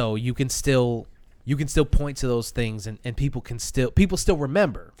 And so you can still point to those things, and people still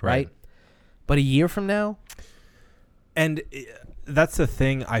remember, right? But a year from now, and that's the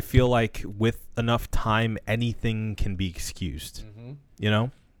thing. I feel like with enough time, anything can be excused. Mm-hmm. You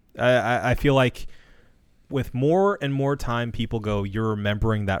know, I feel like with more and more time, people go, "You're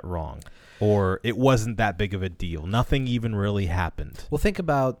remembering that wrong," or "It wasn't that big of a deal. Nothing even really happened." well, think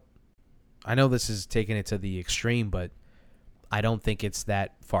about. I know this is taking it to the extreme, but I don't think it's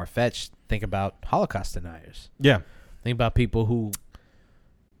that far-fetched. Think about Holocaust deniers. Yeah. Think about people who,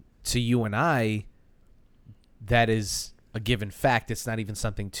 to you and I, that is a given fact. It's not even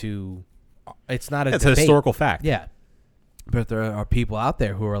something to. It's not a. It's a debate. historical fact. Yeah, but there are people out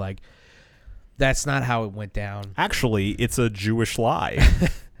there who are like, "That's not how it went down." Actually, it's a Jewish lie.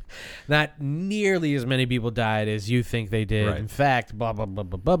 Not nearly as many people died as you think they did. Right. In fact, blah blah blah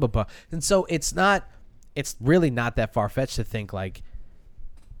blah blah blah blah. And so it's really not that far-fetched to think like,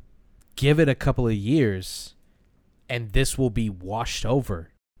 give it a couple of years and this will be washed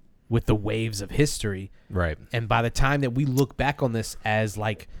over with the waves of history. Right. And by the time that we look back on this as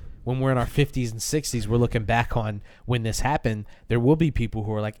like when we're in our 50s and 60s, we're looking back on when this happened, there will be people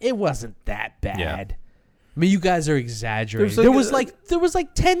who are like, it wasn't that bad. Yeah. I mean, you guys are exaggerating. There's There was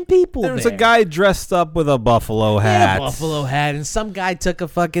like 10 people There was there. a guy dressed up with a buffalo He hat. had a buffalo hat, and some guy took a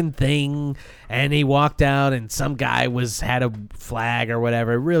fucking thing, and he walked out, and some guy had a flag or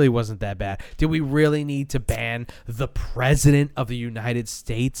whatever. It really wasn't that bad. Did we really need to ban the president of the United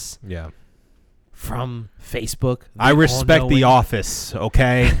States Yeah. from Facebook? I respect the office,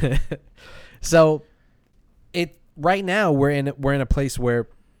 okay? So, right now we're in a place where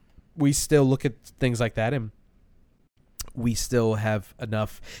we still look at things like that, and we still have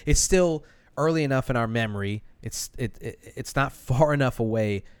enough. It's still early enough in our memory. It's not far enough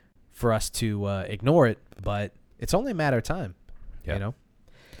away for us to ignore it, but it's only a matter of time, Yeah. you know.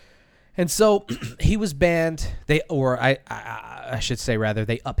 And so he was banned. I should say rather,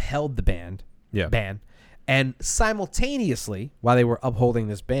 they upheld the ban. And simultaneously, while they were upholding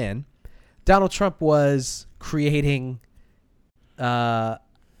this ban, Donald Trump was creating.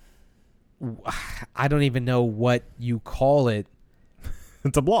 I don't even know what you call it.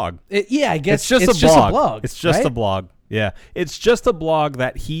 It's a blog. I guess It's just a blog. It's just right? a blog. Yeah. It's just a blog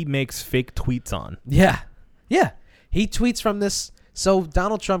that he makes fake tweets on. Yeah. He tweets from this. So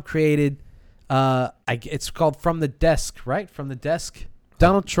Donald Trump created, it's called From the Desk, right? From the Desk.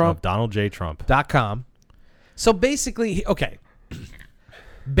 Donald Trump. Donald J. Trump. .com. So basically,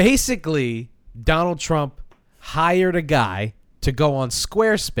 Donald Trump hired a guy to go on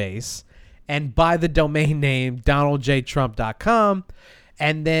Squarespace and buy the domain name DonaldJTrump.com,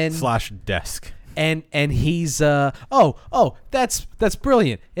 and then /desk. and he's that's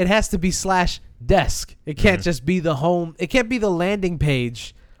brilliant. It has to be /desk. It can't just be the home. It can't be the landing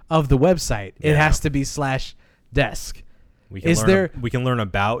page of the website. It has to be /desk. We can learn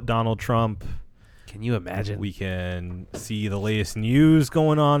about Donald Trump. Can you imagine? We can see the latest news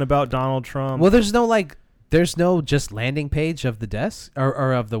going on about Donald Trump. Well, there's no just landing page of the desk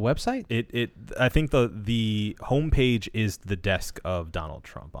or of the website. I think the homepage is the desk of Donald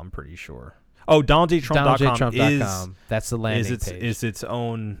Trump. I'm pretty sure. Oh, DonaldJTrump.com that's the landing page. Is its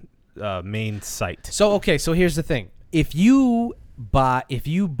own main site. So here's the thing: if you buy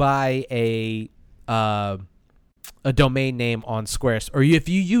a domain name on Squarespace, or if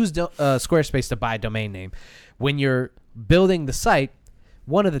you use Squarespace to buy a domain name, when you're building the site,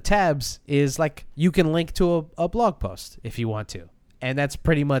 one of the tabs is like you can link to a blog post if you want to, and that's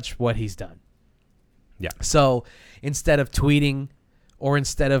pretty much what he's done. Yeah. So instead of tweeting or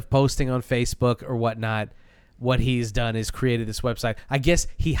instead of posting on Facebook or whatnot, what he's done is created this website. I guess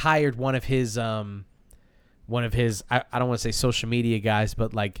he hired one of his I don't want to say social media guys,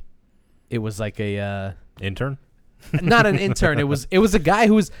 but like it was like a intern. Not an intern. It was a guy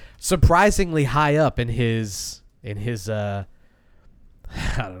who was surprisingly high up in his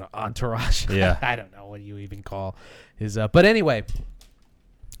I don't know, entourage. Yeah. I don't know what you even call his. But anyway,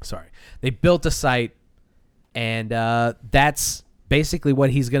 sorry. They built a site, and that's basically what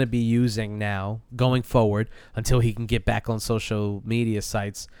he's going to be using now going forward until he can get back on social media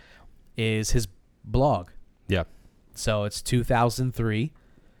sites is his blog. Yeah. So it's 2003,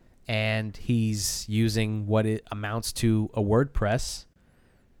 and he's using what it amounts to a WordPress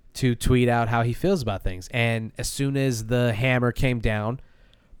to tweet out how he feels about things. And as soon as the hammer came down,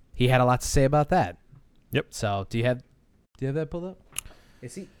 he had a lot to say about that. Yep. So do you have that pulled up?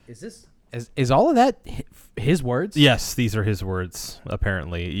 Is all of that his words? Yes, these are his words,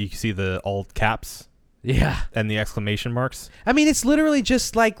 apparently. You can see the all caps Yeah. and the exclamation marks. I mean, it's literally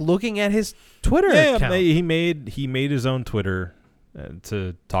just like looking at his Twitter account. He made his own Twitter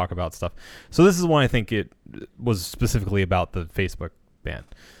to talk about stuff. So this is one I think it was specifically about the Facebook ban.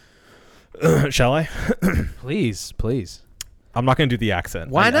 Shall I? Please. I'm not going to do the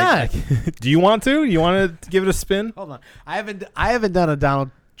accent. Why not? Do you want to? You want to give it a spin? Hold on. I haven't done a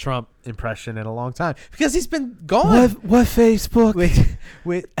Donald Trump impression in a long time because he's been gone. What Facebook,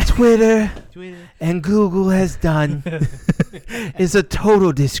 with Twitter, and Google has done is a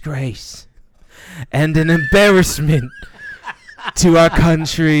total disgrace and an embarrassment to our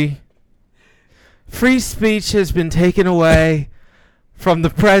country. Free speech has been taken away from the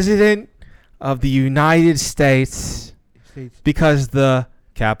President of the United States because the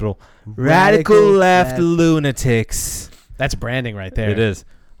capital radical left lunatics, That's branding right there. It is.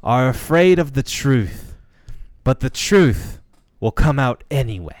 are afraid of the truth, but the truth will come out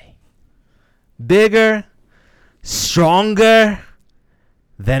anyway. Bigger, stronger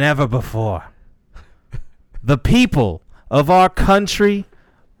than ever before. The people of our country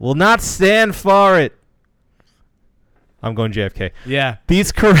will not stand for it. I'm going JFK. Yeah.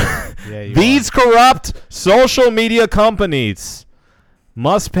 These Yeah, you these corrupt social media companies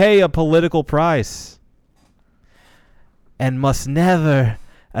must pay a political price and must never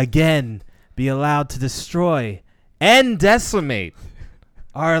again be allowed to destroy and decimate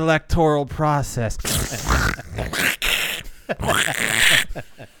our electoral process.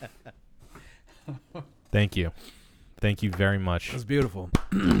 Thank you. Thank you very much. It was beautiful.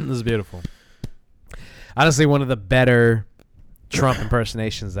 It was beautiful. Honestly, one of the better Trump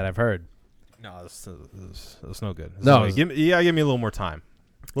impersonations that I've heard. No, it's no good. No, Give me a little more time.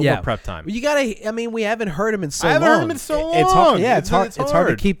 A little more prep time. Well, you gotta. I mean, we haven't heard him in so I long. haven't heard him in so It's hard, long. yeah, it's hard. It's It's hard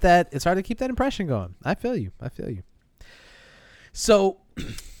to hard. keep that. It's hard to keep that impression going. I feel you. So,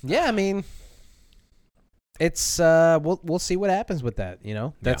 yeah, I mean, it's we'll see what happens with that. You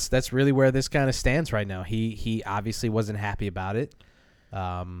know, that's really where this kind of stands right now. He obviously wasn't happy about it,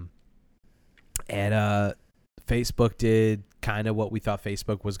 and Facebook did kind of what we thought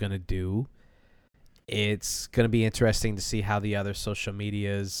Facebook was going to do. It's going to be interesting to see how the other social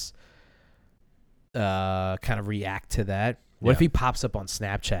medias kind of react to that. What if he pops up on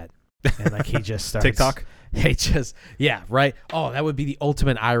Snapchat and like he just starts TikTok? Right. Oh, that would be the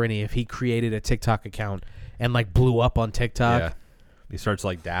ultimate irony if he created a TikTok account and like blew up on TikTok. Yeah. He starts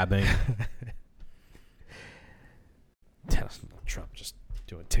like dabbing. Trump just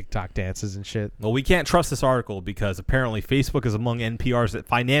doing TikTok dances and shit. Well, we can't trust this article because apparently Facebook is among NPR's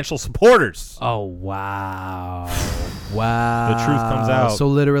financial supporters. Oh, wow. Wow. The truth comes out. So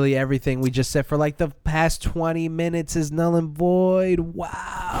literally everything we just said for like the past 20 minutes is null and void.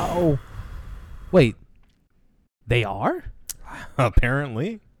 Wow. Wait. They are?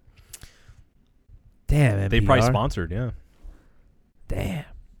 Apparently. Damn, NPR. They probably sponsored, yeah.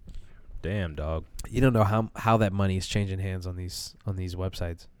 Damn, dog. You don't know how that money is changing hands on these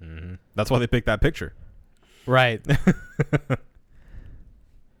websites. Mm-hmm. That's why they picked that picture. Right.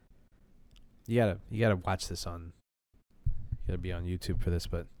 You gotta watch this on. You gotta be on YouTube for this,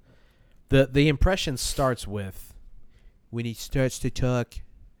 but the impression starts with when he starts to talk,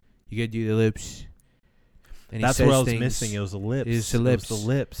 you gotta do the lips. And That's what I was missing. It was the lips. It was the lips. It was the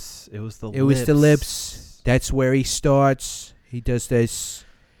lips. It was the lips. It was the lips. That's where he starts. He does this.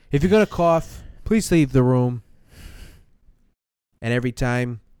 If you're gonna cough, please leave the room. And every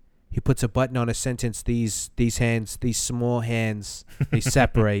time he puts a button on a sentence, these hands, these small hands, they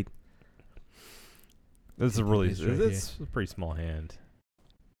separate. This is a really, It's right it's a pretty small hand.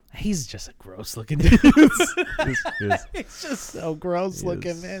 He's just a gross looking dude. Yes. It's just so gross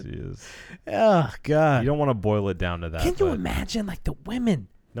looking, Yes, man. yes. Oh God. You don't want to boil it down to that. Can you but imagine like the women?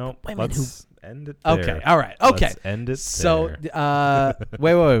 No, women let's end it there. Okay, all right, okay. Let's end it So, there.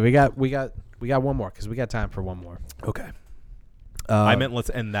 wait. We got one more because we got time for one more. Okay. I meant let's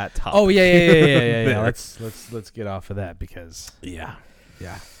end that topic. Oh yeah. There. Let's get off of that because yeah.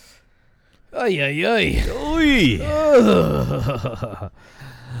 Ay, ay, ay.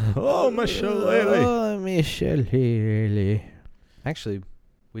 Oh, Michelle. Oh, Michelle Haley. Actually,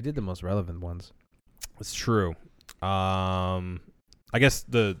 we did the most relevant ones. It's true. I guess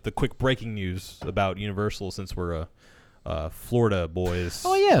the quick breaking news about Universal, since we're Florida boys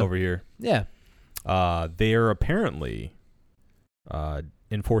over here. Yeah. They are apparently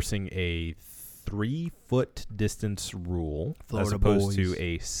enforcing a 3-foot distance rule Florida as opposed boys. to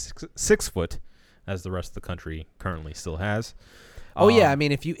a 6-foot, as the rest of the country currently still has. Oh yeah, I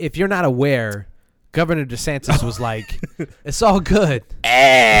mean, if you're not aware, Governor DeSantis was like, "It's all good,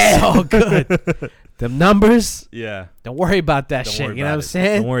 it's all good." Them numbers, Yeah. don't worry about that Don't shit. worry You know what about I'm it.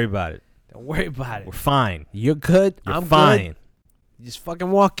 saying? Don't worry about it. Don't worry about it. We're fine. You're good. You're I'm fine. good. You just fucking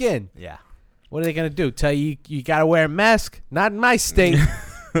walk in. Yeah. What are they gonna do? Tell you you gotta wear a mask? Not in my state.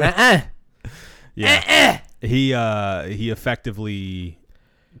 Uh-uh. Yeah. He effectively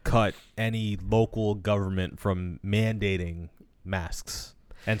cut any local government from mandating masks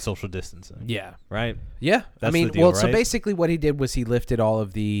and social distancing. Yeah. Right? Yeah. That's I mean, the deal, so right? basically what he did was he lifted all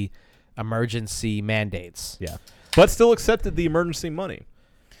of the emergency mandates. Yeah. But still accepted the emergency money.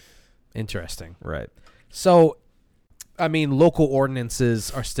 Interesting. Right. So, I mean, local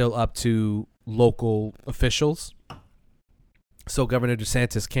ordinances are still up to local officials. So Governor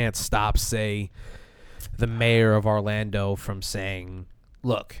DeSantis can't stop, say, the mayor of Orlando from saying,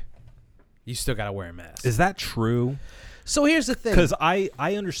 look, you still got to wear a mask. Is that true? So here's the thing. Because I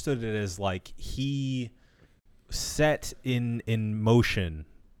understood it as like he set in motion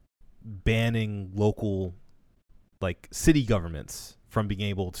banning local, like, city governments from being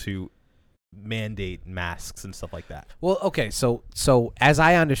able to mandate masks and stuff like that. Well, okay, so as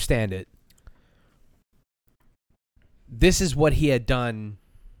I understand it, this is what he had done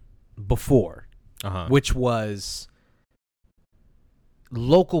before, Uh-huh. which was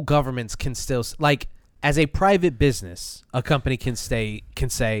local governments can still, like, as a private business, a company can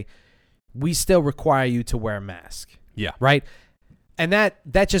say, we still require you to wear a mask. Yeah. Right? And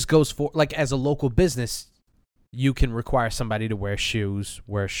that just goes for, like, as a local business, you can require somebody to wear shoes,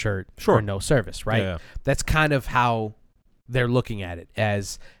 wear a shirt, Sure. or no service, right? Yeah. That's kind of how they're looking at it,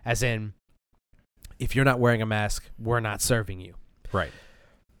 as in, if you're not wearing a mask, we're not serving you. Right.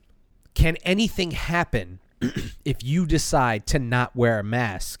 Can anything happen if you decide to not wear a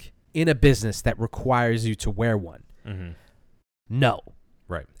mask in a business that requires you to wear one? Mm-hmm. No.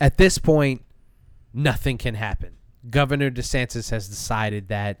 Right. At this point, nothing can happen. Governor DeSantis has decided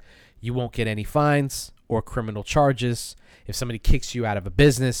that you won't get any fines or criminal charges. If somebody kicks you out of a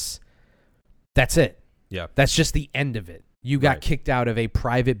business, that's it. Yeah. That's just the end of it. You got Right. kicked out of a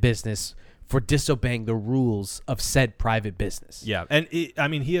private business for disobeying the rules of said private business. Yeah. And he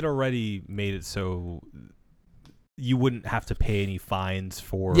had already made it so you wouldn't have to pay any fines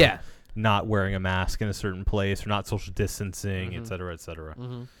for not wearing a mask in a certain place or not social distancing, et cetera, et cetera.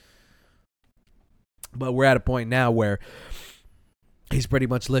 Mm-hmm. But we're at a point now where he's pretty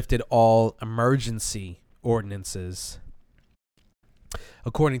much lifted all emergency ordinances.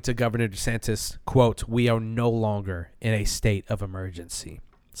 According to Governor DeSantis, quote, "We are no longer in a state of emergency."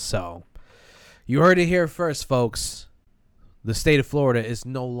 So, you heard it here first, folks. The state of Florida is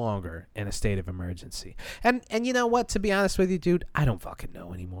no longer in a state of emergency. And you know what? To be honest with you, dude, I don't fucking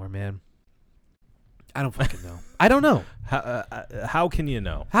know anymore, man. I don't fucking know. I don't know. How can you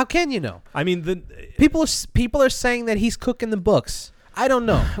know? How can you know? I mean, People are saying that he's cooking the books. I don't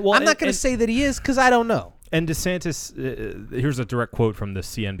know. Well, I'm not going to say that he is because I don't know. And DeSantis, here's a direct quote from the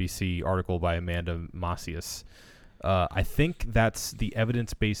CNBC article by Amanda Macias. I think that's the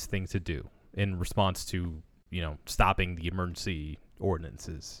evidence-based thing to do in response to, stopping the emergency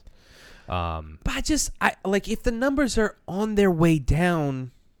ordinances. But I like, if the numbers are on their way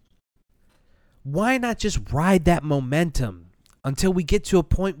down, why not just ride that momentum until we get to a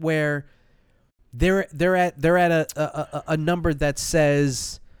point where they're at a number that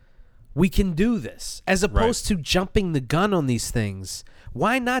says we can do this, as opposed to jumping the gun on these things?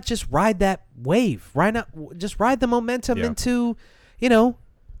 Why not just ride that wave? Why not just ride the momentum into,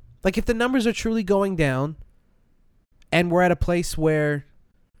 like, if the numbers are truly going down and we're at a place where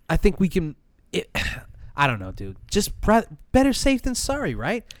I think we can, I don't know, dude, just better safe than sorry,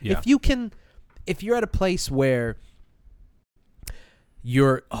 right? Yeah. If you're at a place where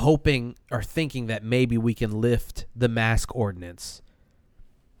you're hoping or thinking that maybe we can lift the mask ordinance,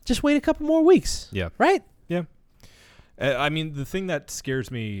 just wait a couple more weeks. Yeah. Right? Yeah. I mean, the thing that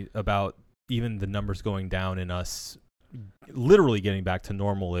scares me about even the numbers going down and us literally getting back to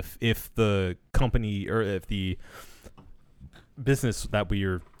normal, if the company or if the business that we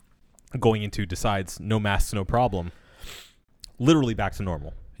are going into decides no masks, no problem, literally back to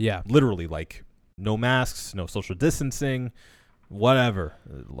normal. Yeah. Literally, like, no masks, no social distancing, whatever.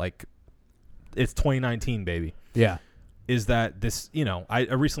 Like, it's 2019, baby. Yeah. Is that this, I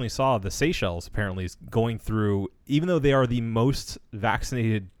recently saw the Seychelles apparently is going through, even though they are the most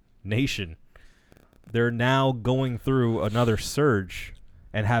vaccinated nation, they're now going through another surge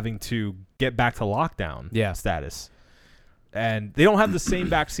and having to get back to lockdown status. And they don't have the same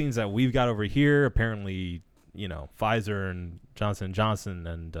vaccines that we've got over here. Apparently, Pfizer and Johnson & Johnson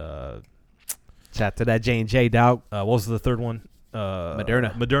and Shout out to that J&J, dog. what was the third one?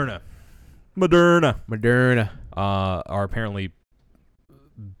 Moderna. Are apparently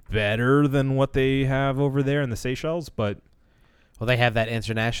better than what they have over there in the Seychelles, but Well, they have that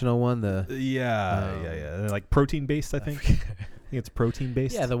international one. yeah. They're like protein based, I think. I think it's protein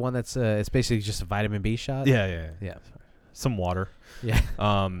based. Yeah, the one that's it's basically just a vitamin B shot. Yeah. Yeah. Some water. Yeah.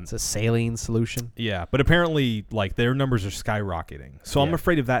 Um, It's a saline solution. yeah, but apparently, like, their numbers are skyrocketing. So I'm Yeah.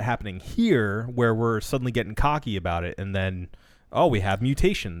 afraid of that happening here, where we're suddenly getting cocky about it, and then, we have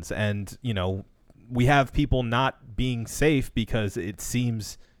mutations, and we have people not being safe because it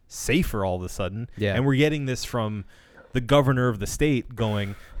seems safer all of a sudden. Yeah. And we're getting this from the governor of the state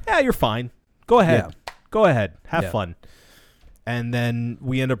going, yeah, you're fine. Go ahead. Go ahead. Have fun. And then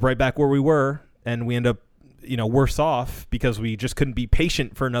we end up right back where we were, and we end up, worse off because we just couldn't be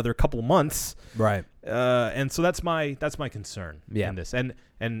patient for another couple months. Right. And so that's my concern in this.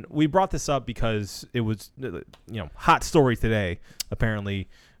 And we brought this up because it was, hot story today. Apparently,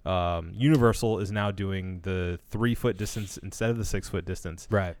 Universal is now doing the 3-foot distance instead of the 6-foot distance.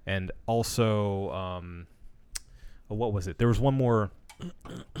 Right. And also, what was it? There was one more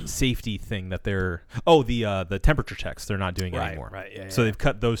safety thing that the temperature checks they're not doing anymore. Right. Yeah. So they've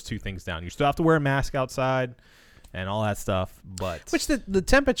cut those two things down. You still have to wear a mask outside and all that stuff, but Which the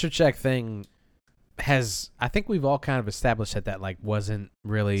temperature check thing I think we've all kind of established that like wasn't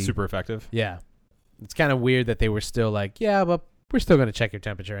really super effective. Yeah. It's kind of weird that they were still like, yeah, but we're still going to check your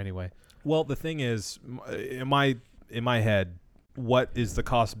temperature anyway. Well, the thing is, in my head, what is the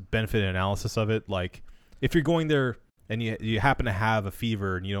cost benefit analysis of it? Like, if you're going there and you happen to have a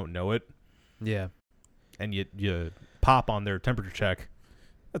fever and you don't know it, Yeah. and you pop on their temperature check,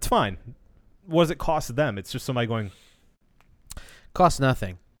 that's fine. What does it cost them? It's just somebody going, Costs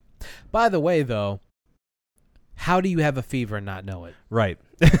nothing. By the way, though, how do you have a fever and not know it? right.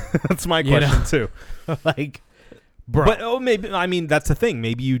 That's my question too. Like, bro. But maybe that's the thing.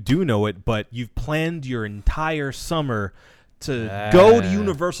 Maybe you do know it, but you've planned your entire summer to go to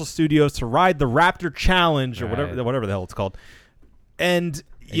Universal Studios to ride the Raptor Challenge or whatever the hell it's called, and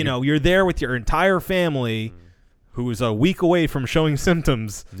you're there with your entire family, who is a week away from showing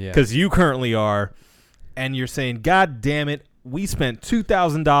symptoms because you currently are, and you're saying, "God damn it, we spent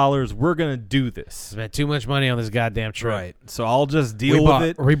 $2,000. We're gonna do this. Spent too much money on this goddamn trip." Right. So I'll just deal with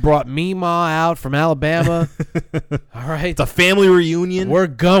it. We brought Meemaw out from Alabama. All right. It's a family reunion. We're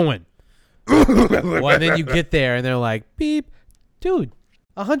going. Well, and then you get there, and they're like, beep, dude,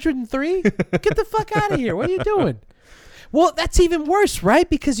 103? Get the fuck out of here. What are you doing? Well, that's even worse, right?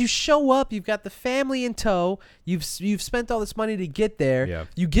 Because you show up, you've got the family in tow, you've spent all this money to get there. Yeah.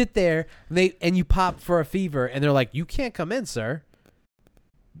 You get there, and you pop for a fever, and they're like, you can't come in, sir.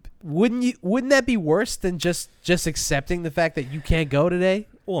 Wouldn't that be worse than just accepting the fact that you can't go today?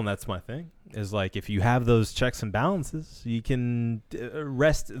 Well, and that's my thing. Is like, if you have those checks and balances, you can the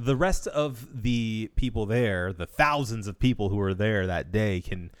rest of the people there, the thousands of people who are there that day,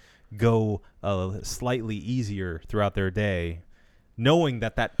 can go slightly easier throughout their day, knowing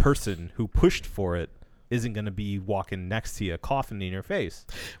that person who pushed for it isn't going to be walking next to you coughing in your face.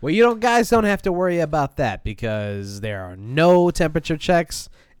 Well, guys don't have to worry about that because there are no temperature checks,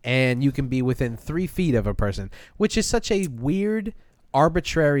 and you can be within 3 feet of a person, which is such a weird,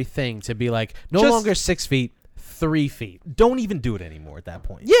 arbitrary thing to be like, no longer 6 feet, 3 feet. Don't even do it anymore at that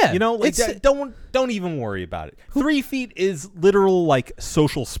point. Yeah, don't even worry about it. 3 feet is literal, like,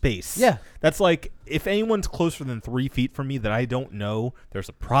 social space. Yeah. That's like, if anyone's closer than 3 feet from me that I don't know, there's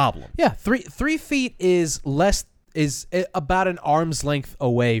a problem. Yeah, 3 feet is about an arm's length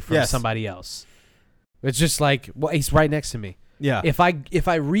away from somebody else. It's just like, well, he's right next to me. Yeah. If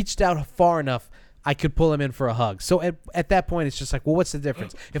I reached out far enough, I could pull him in for a hug. So at that point, it's just like, well, what's the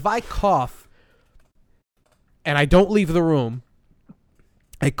difference? If I cough and I don't leave the room,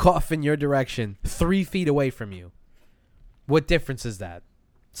 I cough in your direction 3 feet away from you, what difference is that?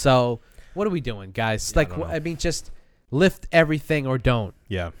 So what are we doing, guys? Yeah, I don't know. Just lift everything or don't.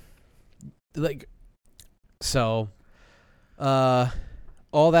 Yeah. Like, so, all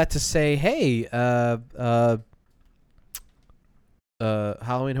that to say, hey,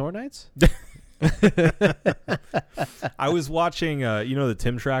 Halloween Horror Nights? I was watching, the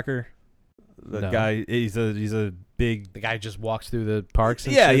Tim Tracker. The No. guy, he's a big. The guy just walks through the parks.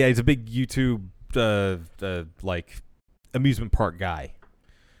 And Yeah, shit? yeah, he's a big YouTube like amusement park guy.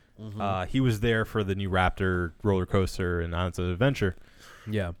 Mhm. He was there for the new Raptor roller coaster and On Its Adventure,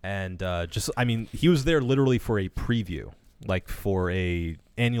 Yeah. and he was there literally for a preview, like for a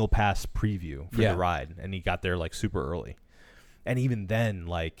annual pass preview for Yeah. the ride, and he got there like super early, and even then,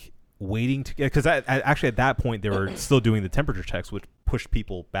 like waiting to get, because actually at that point they were still doing the temperature checks, which pushed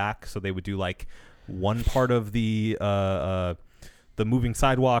people back, so they would do like one part of the moving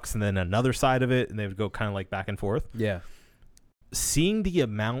sidewalks and then another side of it, and they would go kind of like back and forth. Yeah. Seeing the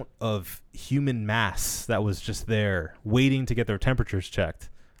amount of human mass that was just there waiting to get their temperatures checked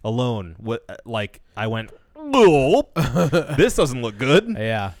alone, I went, oh, this doesn't look good.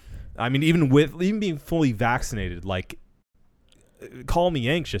 Yeah. I mean, even being fully vaccinated, like, call me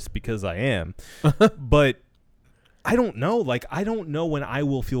anxious because I am, but I don't know. Like, I don't know when I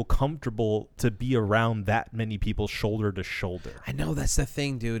will feel comfortable to be around that many people shoulder to shoulder. I know, that's the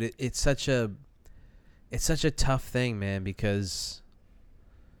thing, dude. It's such a tough thing, man, because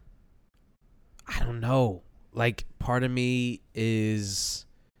I don't know. Like, part of me is,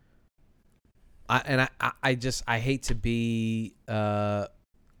 I hate to be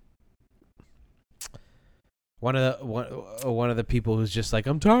one of the people who's just like,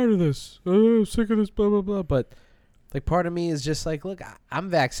 I'm tired of this. I'm sick of this, blah blah blah. But like, part of me is just like, look, I'm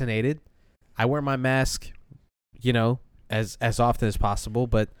vaccinated. I wear my mask, as often as possible.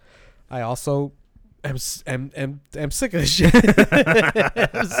 But I also am sick of this shit.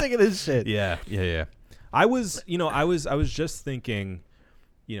 I'm sick of this shit. Yeah. I was just thinking,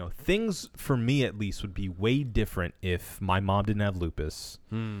 things for me at least would be way different if my mom didn't have lupus.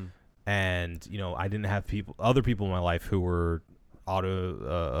 And I didn't have other people in my life who were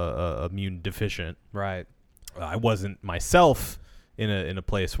immune deficient. Right. I wasn't myself in a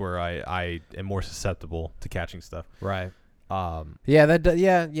place where I am more susceptible to catching stuff. Right. Yeah.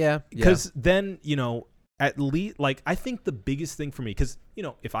 Because then at least, like, I think the biggest thing for me, because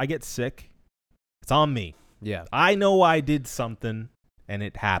if I get sick, it's on me. Yeah. I know I did something and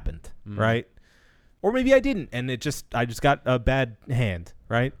it happened, right? Or maybe I didn't, and I just got a bad hand,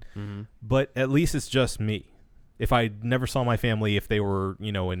 right? Mm-hmm. But at least it's just me. If I never saw my family, if they were,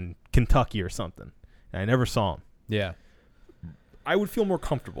 in Kentucky or something, and I never saw them, Yeah. I would feel more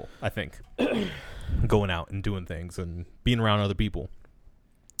comfortable, I think, going out and doing things and being around other people,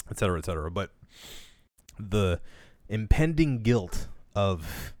 et cetera, et cetera. But the impending guilt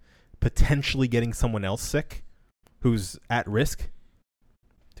of potentially getting someone else sick who's at risk,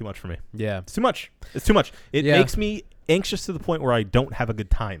 too much for me. Yeah. It's too much. It Yeah. makes me anxious to the point where I don't have a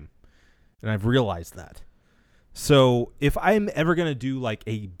good time. And I've realized that. So if I'm ever going to do like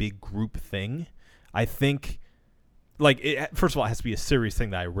a big group thing, I think first of all, it has to be a serious thing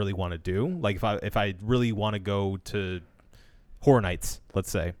that I really want to do. Like if I really want to go to Horror Nights,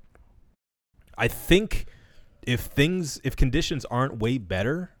 let's say, I think if conditions aren't way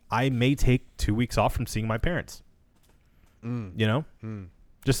better, I may take 2 weeks off from seeing my parents,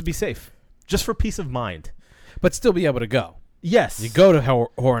 just to be safe, just for peace of mind. But still be able to go. Yes. You go to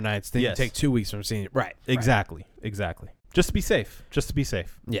Horror Nights, then Yes. you take 2 weeks from seeing it. Right. Exactly. Just to be safe.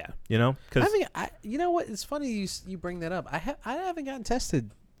 Yeah. Because I think you know what? It's funny you bring that up. I haven't gotten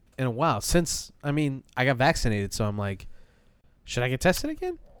tested in a while since I got vaccinated. So I'm like, should I get tested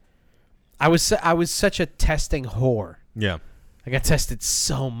again? I was such a testing whore. yeah, I got tested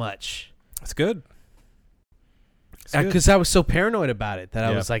so much it's good. It's good. because I was so paranoid about it that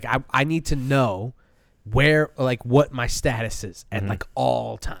I Yeah. was like, I need to know what my status is at Mhm. like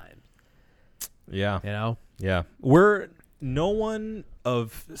all times. Yeah. Yeah. No one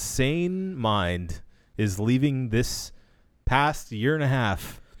of sane mind is leaving this past year and a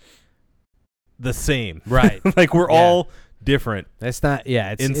half the same. Right. Like we're Yeah. all different. That's not.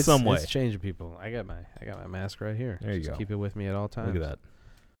 Yeah. It's some way. it's changing people. I got my mask right here. There you Just go. Keep it with me at all times. Look at that.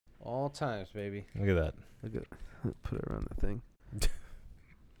 All times, baby. Look at that. Look at put it around the thing.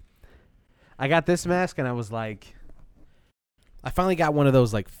 I got this mask and I was like, I finally got one of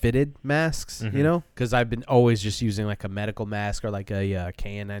those like fitted masks, Mhm. because I've been always just using like a medical mask or like a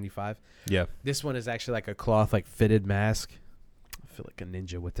KN95. Yeah. This one is actually like a cloth like fitted mask. I feel like a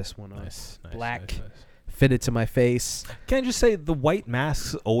ninja with this one on. Nice. Black. Fitted to my face. Can I just say the white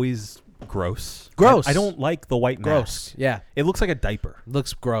mask's always gross? Gross. I don't like the white Gross. mask. Yeah. It looks like a diper.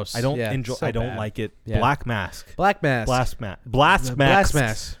 Looks gross. I don't Yeah, enjoy. so I don't bad. like it. Yeah. Black mask. Black mask. Blast mask. Blast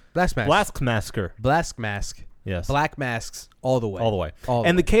mask. Blast mask. Blast masker. Blast mask. Yes. Black masks all the way. All the way. All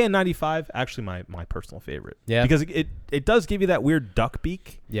And the the KN95, actually my personal favorite. Yeah. Because it does give you that weird duck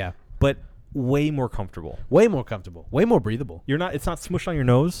beak, Yeah. but way more comfortable. Way more comfortable. Way more breathable. It's not smushed on your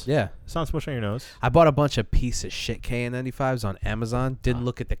nose. Yeah. It's not smushed on your nose. I bought a bunch of piece of shit KN95s on Amazon. Didn't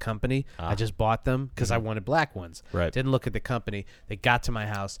look at the company. I just bought them because I wanted black ones. Right. Didn't look at the company. They got to my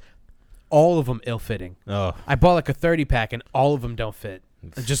house. All of them ill-fitting. Oh. I bought like a 30-pack and all of them don't fit.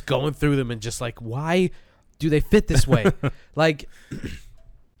 I'm just going through them and just like, why do they fit this way? Like,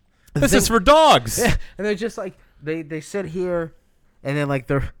 This is for dogs. Yeah, and they're just like, they sit here and then like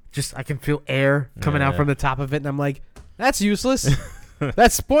they're just, I can feel air coming out from the top of it. And I'm like, that's useless.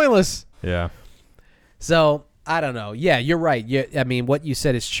 That's pointless. Yeah. So I don't know. Yeah, you're right. I mean, what you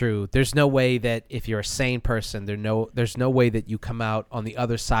said is true. There's no way that if you're a sane person, there's no way that you come out on the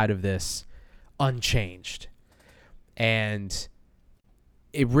other side of this unchanged. And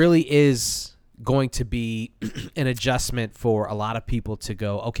it really is going to be an adjustment for a lot of people to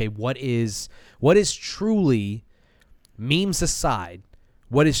go, okay, what is truly, memes aside,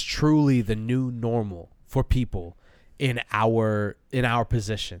 what is truly the new normal for people in our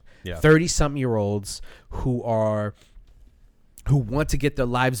position? Yeah. 30-something-year-olds who want to get their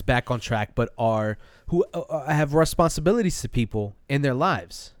lives back on track, but who have responsibilities to people in their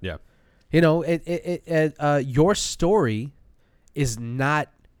lives. Yeah. You know, your story is not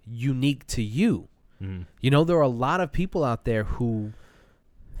unique to you. Mhm. You know, there are a lot of people out there who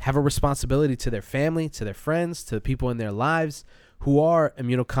have a responsibility to their family, to their friends, to the people in their lives who are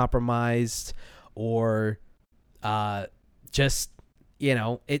immunocompromised or just, you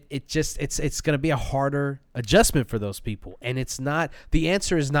know, it's going to be a harder adjustment for those people. And the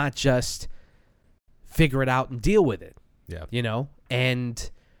answer is not just figure it out and deal with it. Yeah. You know, and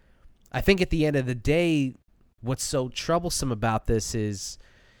I think at the end of the day, what's so troublesome about this is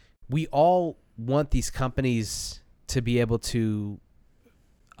we all want these companies to be able to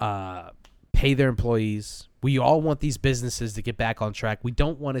pay their employees. We all want these businesses to get back on track. We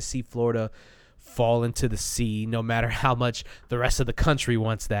don't want to see Florida fall into the sea, no matter how much the rest of the country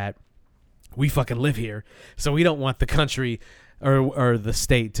wants that. We fucking live here, so we don't want the country or the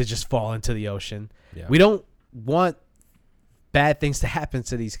state to just fall into the ocean. Yeah. We don't want bad things to happen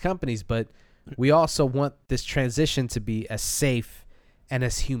to these companies, but we also want this transition to be as safe and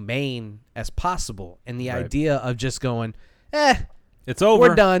as humane as possible. And the Right. idea of just going, It's over.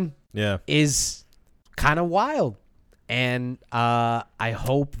 we're done, Yeah. is kind of wild. And I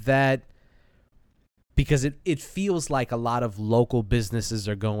hope that, because it feels like a lot of local businesses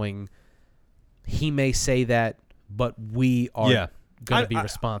are going, he may say that, but we are Yeah. going to be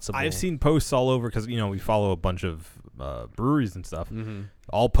responsible. I've seen posts all over because, we follow a bunch of breweries and stuff, Mm-hmm.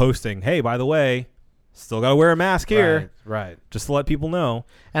 all posting, hey, by the way, still got to wear a mask here, Right. just to let people know.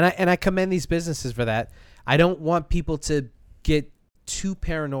 And I commend these businesses for that. I don't want people to get too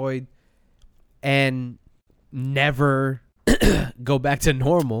paranoid and never go back to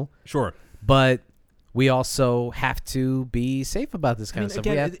normal, Sure. but we also have to be safe about this kind of stuff.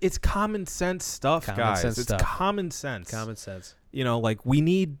 Again, it's common sense stuff, Common guys. sense It's stuff. common sense. common sense. Like we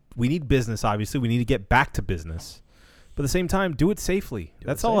need business. Obviously, we need to get back to business, but at the same time, do it safely.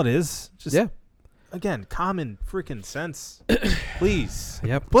 That's all it is. Just again, common freaking sense. Please.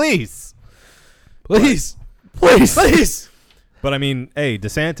 Yep. Please. Please. Please. But I mean, hey,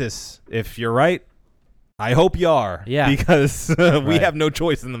 DeSantis, if you're right, I hope you are. Yeah. Because we Right. have no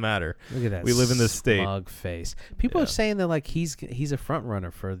choice in the matter. Look at that. We live in this state. Smug face. People Yeah. are saying that like he's a front runner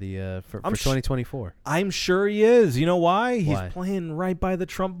for the for I'm 2024. I'm sure he is. You know why? He's Why? playing right by the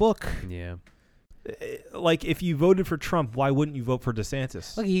Trump book. Yeah. Like, if you voted for Trump, why wouldn't you vote for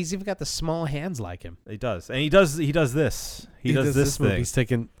DeSantis? Look, he's even got the small hands like him. He does. And he does this. He does this move. thing. He's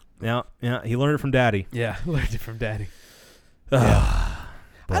taking. Yeah. He learned it from Daddy. Yeah, learned it from Daddy.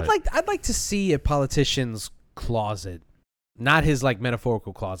 But- I'd like to see a politician's closet, not his like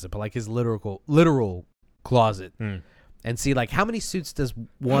metaphorical closet, but like his literal closet, and see like how many suits does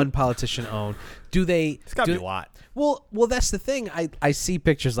one politician own? Do they? It's got to be a lot. Well, that's the thing. I see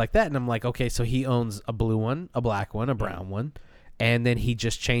pictures like that, and I'm like, okay, so he owns a blue one, a black one, a brown one, and then he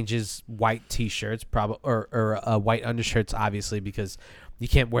just changes white T-shirts, probably or white undershirts, obviously, because you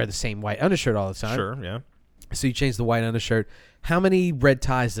can't wear the same white undershirt all the time. Sure, yeah. So you change the white undershirt. How many red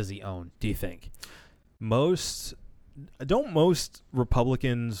ties does he own, do you think? Don't most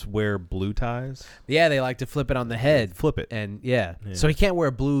Republicans wear blue ties? Yeah, they like to flip it on the head. Flip it. And yeah. So he can't wear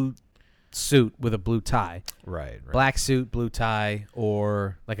a blue suit with a blue tie. Right. Black suit, blue tie,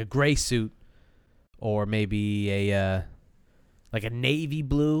 or like a gray suit, or maybe a like a navy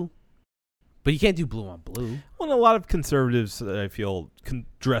blue But you can't do blue on blue. Well, a lot of conservatives, I feel,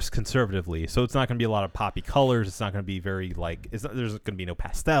 dress conservatively, so it's not going to be a lot of poppy colors. It's not going to be very there's going to be no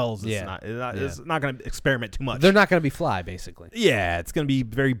pastels. It's not going to experiment too much. They're not going to be fly, basically. Yeah, it's going to be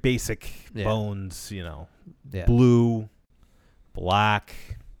very basic bones. Blue, black,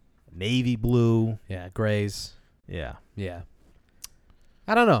 navy blue. Yeah, grays. Yeah.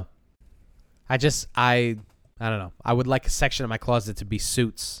 I don't know. I don't know. I would like a section of my closet to be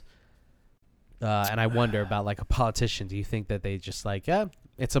suits. And I wonder about like a politician. Do you think that they just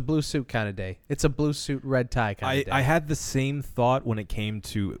it's a blue suit kind of day? It's a blue suit, red tie kind of day. I had the same thought when it came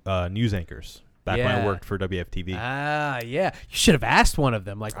to news anchors back when I worked for WFTV. Ah, yeah. You should have asked one of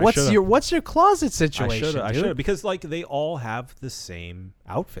them. Like, what's your closet situation? I should have because they all have the same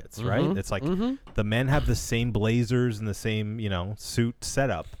outfits, right? It's like the men have the same blazers and the same suit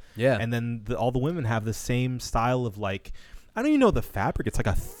setup. Yeah, and then all the women have the same style of I don't even know the fabric. It's like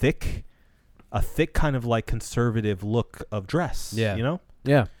a thick kind of conservative look of dress. Yeah.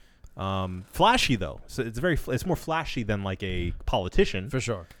 Yeah. Flashy though. So it's more flashy than like a politician. For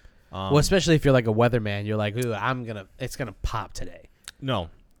sure. Well, especially if you're like a weatherman, you're like, ooh, it's gonna pop today. No.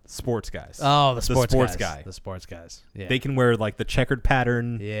 Sports guys. Oh, the sports guy. The sports guys. Yeah. They can wear the checkered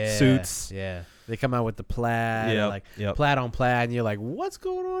pattern suits. Yeah. They come out with the plaid, plaid on plaid, and you're like, what's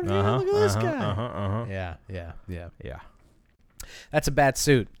going on here? Look at this guy. Yeah. That's a bad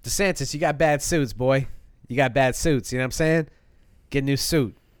suit. DeSantis, you got bad suits, boy. You got bad suits. You know what I'm saying? Get a new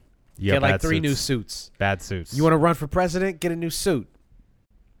suit. Get like 3 new suits. Bad suits. You want to run for president? Get a new suit.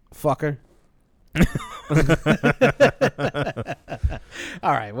 Fucker.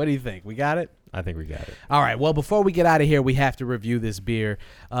 All right. What do you think? We got it? I think we got it. All right. Well, before we get out of here, we have to review this beer.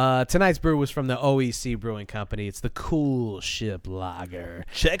 Tonight's brew was from the OEC Brewing Company. It's the Cool Ship Lager.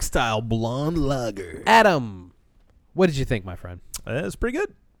 Czech style blonde lager. Adam, what did you think, my friend? It's pretty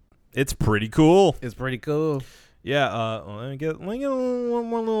good. It's pretty cool. It's pretty cool. Yeah. Let me get one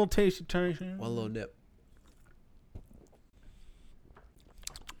little tasty. One little nip.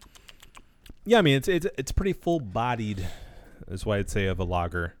 Yeah, I mean it's pretty full bodied. Is what I'd say of a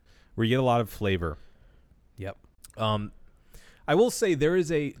lager, where you get a lot of flavor. Yep. I will say there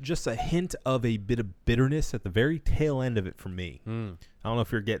is just a hint of a bit of bitterness at the very tail end of it for me. I don't know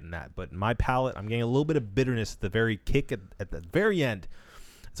if you're getting that, but in my palate, I'm getting a little bit of bitterness at the very kick at the very end.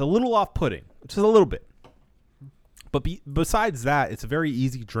 It's a little off-putting, just a little bit. But besides that, it's a very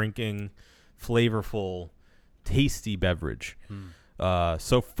easy drinking, flavorful, tasty beverage.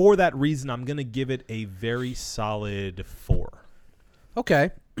 So for that reason, I'm going to give it a very solid 4.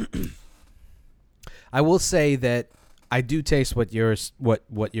 Okay. I will say that I do taste what you're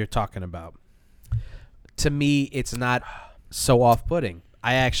talking about. To me, it's not so off-putting.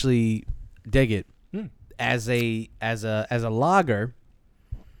 I actually dig it. As a lager,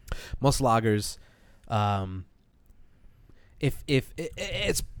 most lagers, if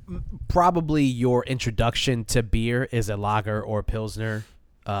it's probably your introduction to beer is a lager or pilsner,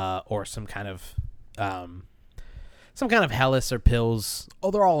 or some kind of Helles or Pils.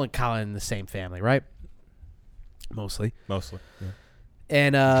 Oh, they're all kind of in the same family, right? Mostly. Yeah.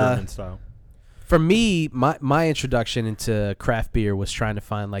 And German style. For me, my introduction into craft beer was trying to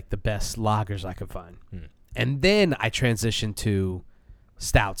find like the best lagers I could find, and then I transitioned to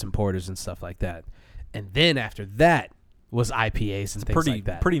stouts and porters and stuff like that, and then after that was IPAs and things like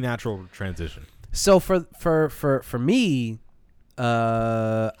that. Pretty natural transition. So for me,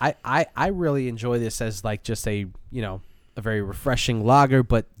 I really enjoy this as like just a a very refreshing lager.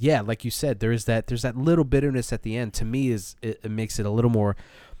 But yeah, like you said, there's that little bitterness at the end. To me, it makes it a little more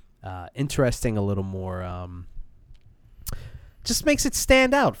interesting, a little more just makes it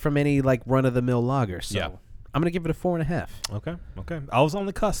stand out from any like run of the mill lager. So yeah. I'm gonna give it a 4.5. Okay. I was on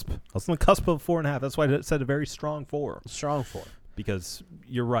the cusp. of 4.5. That's why I said a very strong 4. Strong 4. Because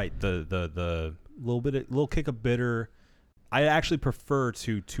you're right. The little kick of bitter. I actually prefer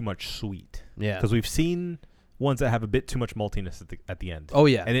to too much sweet. Yeah. Because we've seen ones that have a bit too much maltiness at the end. Oh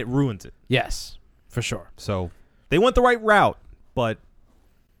yeah. And it ruins it. Yes, for sure. So they went the right route, but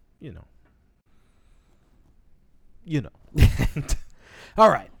you know. All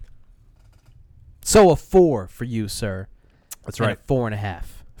right. So a 4 for you, sir. That's right. And a 4.5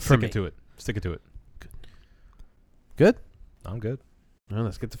 for me. Stick it to it. Good? I'm good. Well,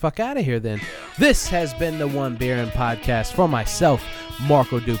 let's get the fuck out of here then. This has been the One Beer In Podcast for myself,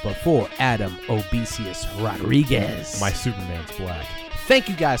 Marco Dupa, for Adam Obesius Rodriguez. My Superman's black. Thank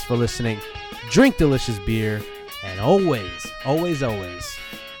you guys for listening. Drink delicious beer. And always, always, always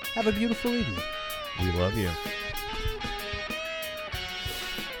have a beautiful evening. We love you.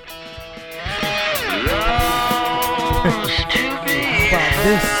 Lost to be.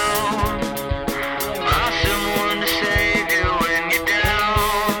 This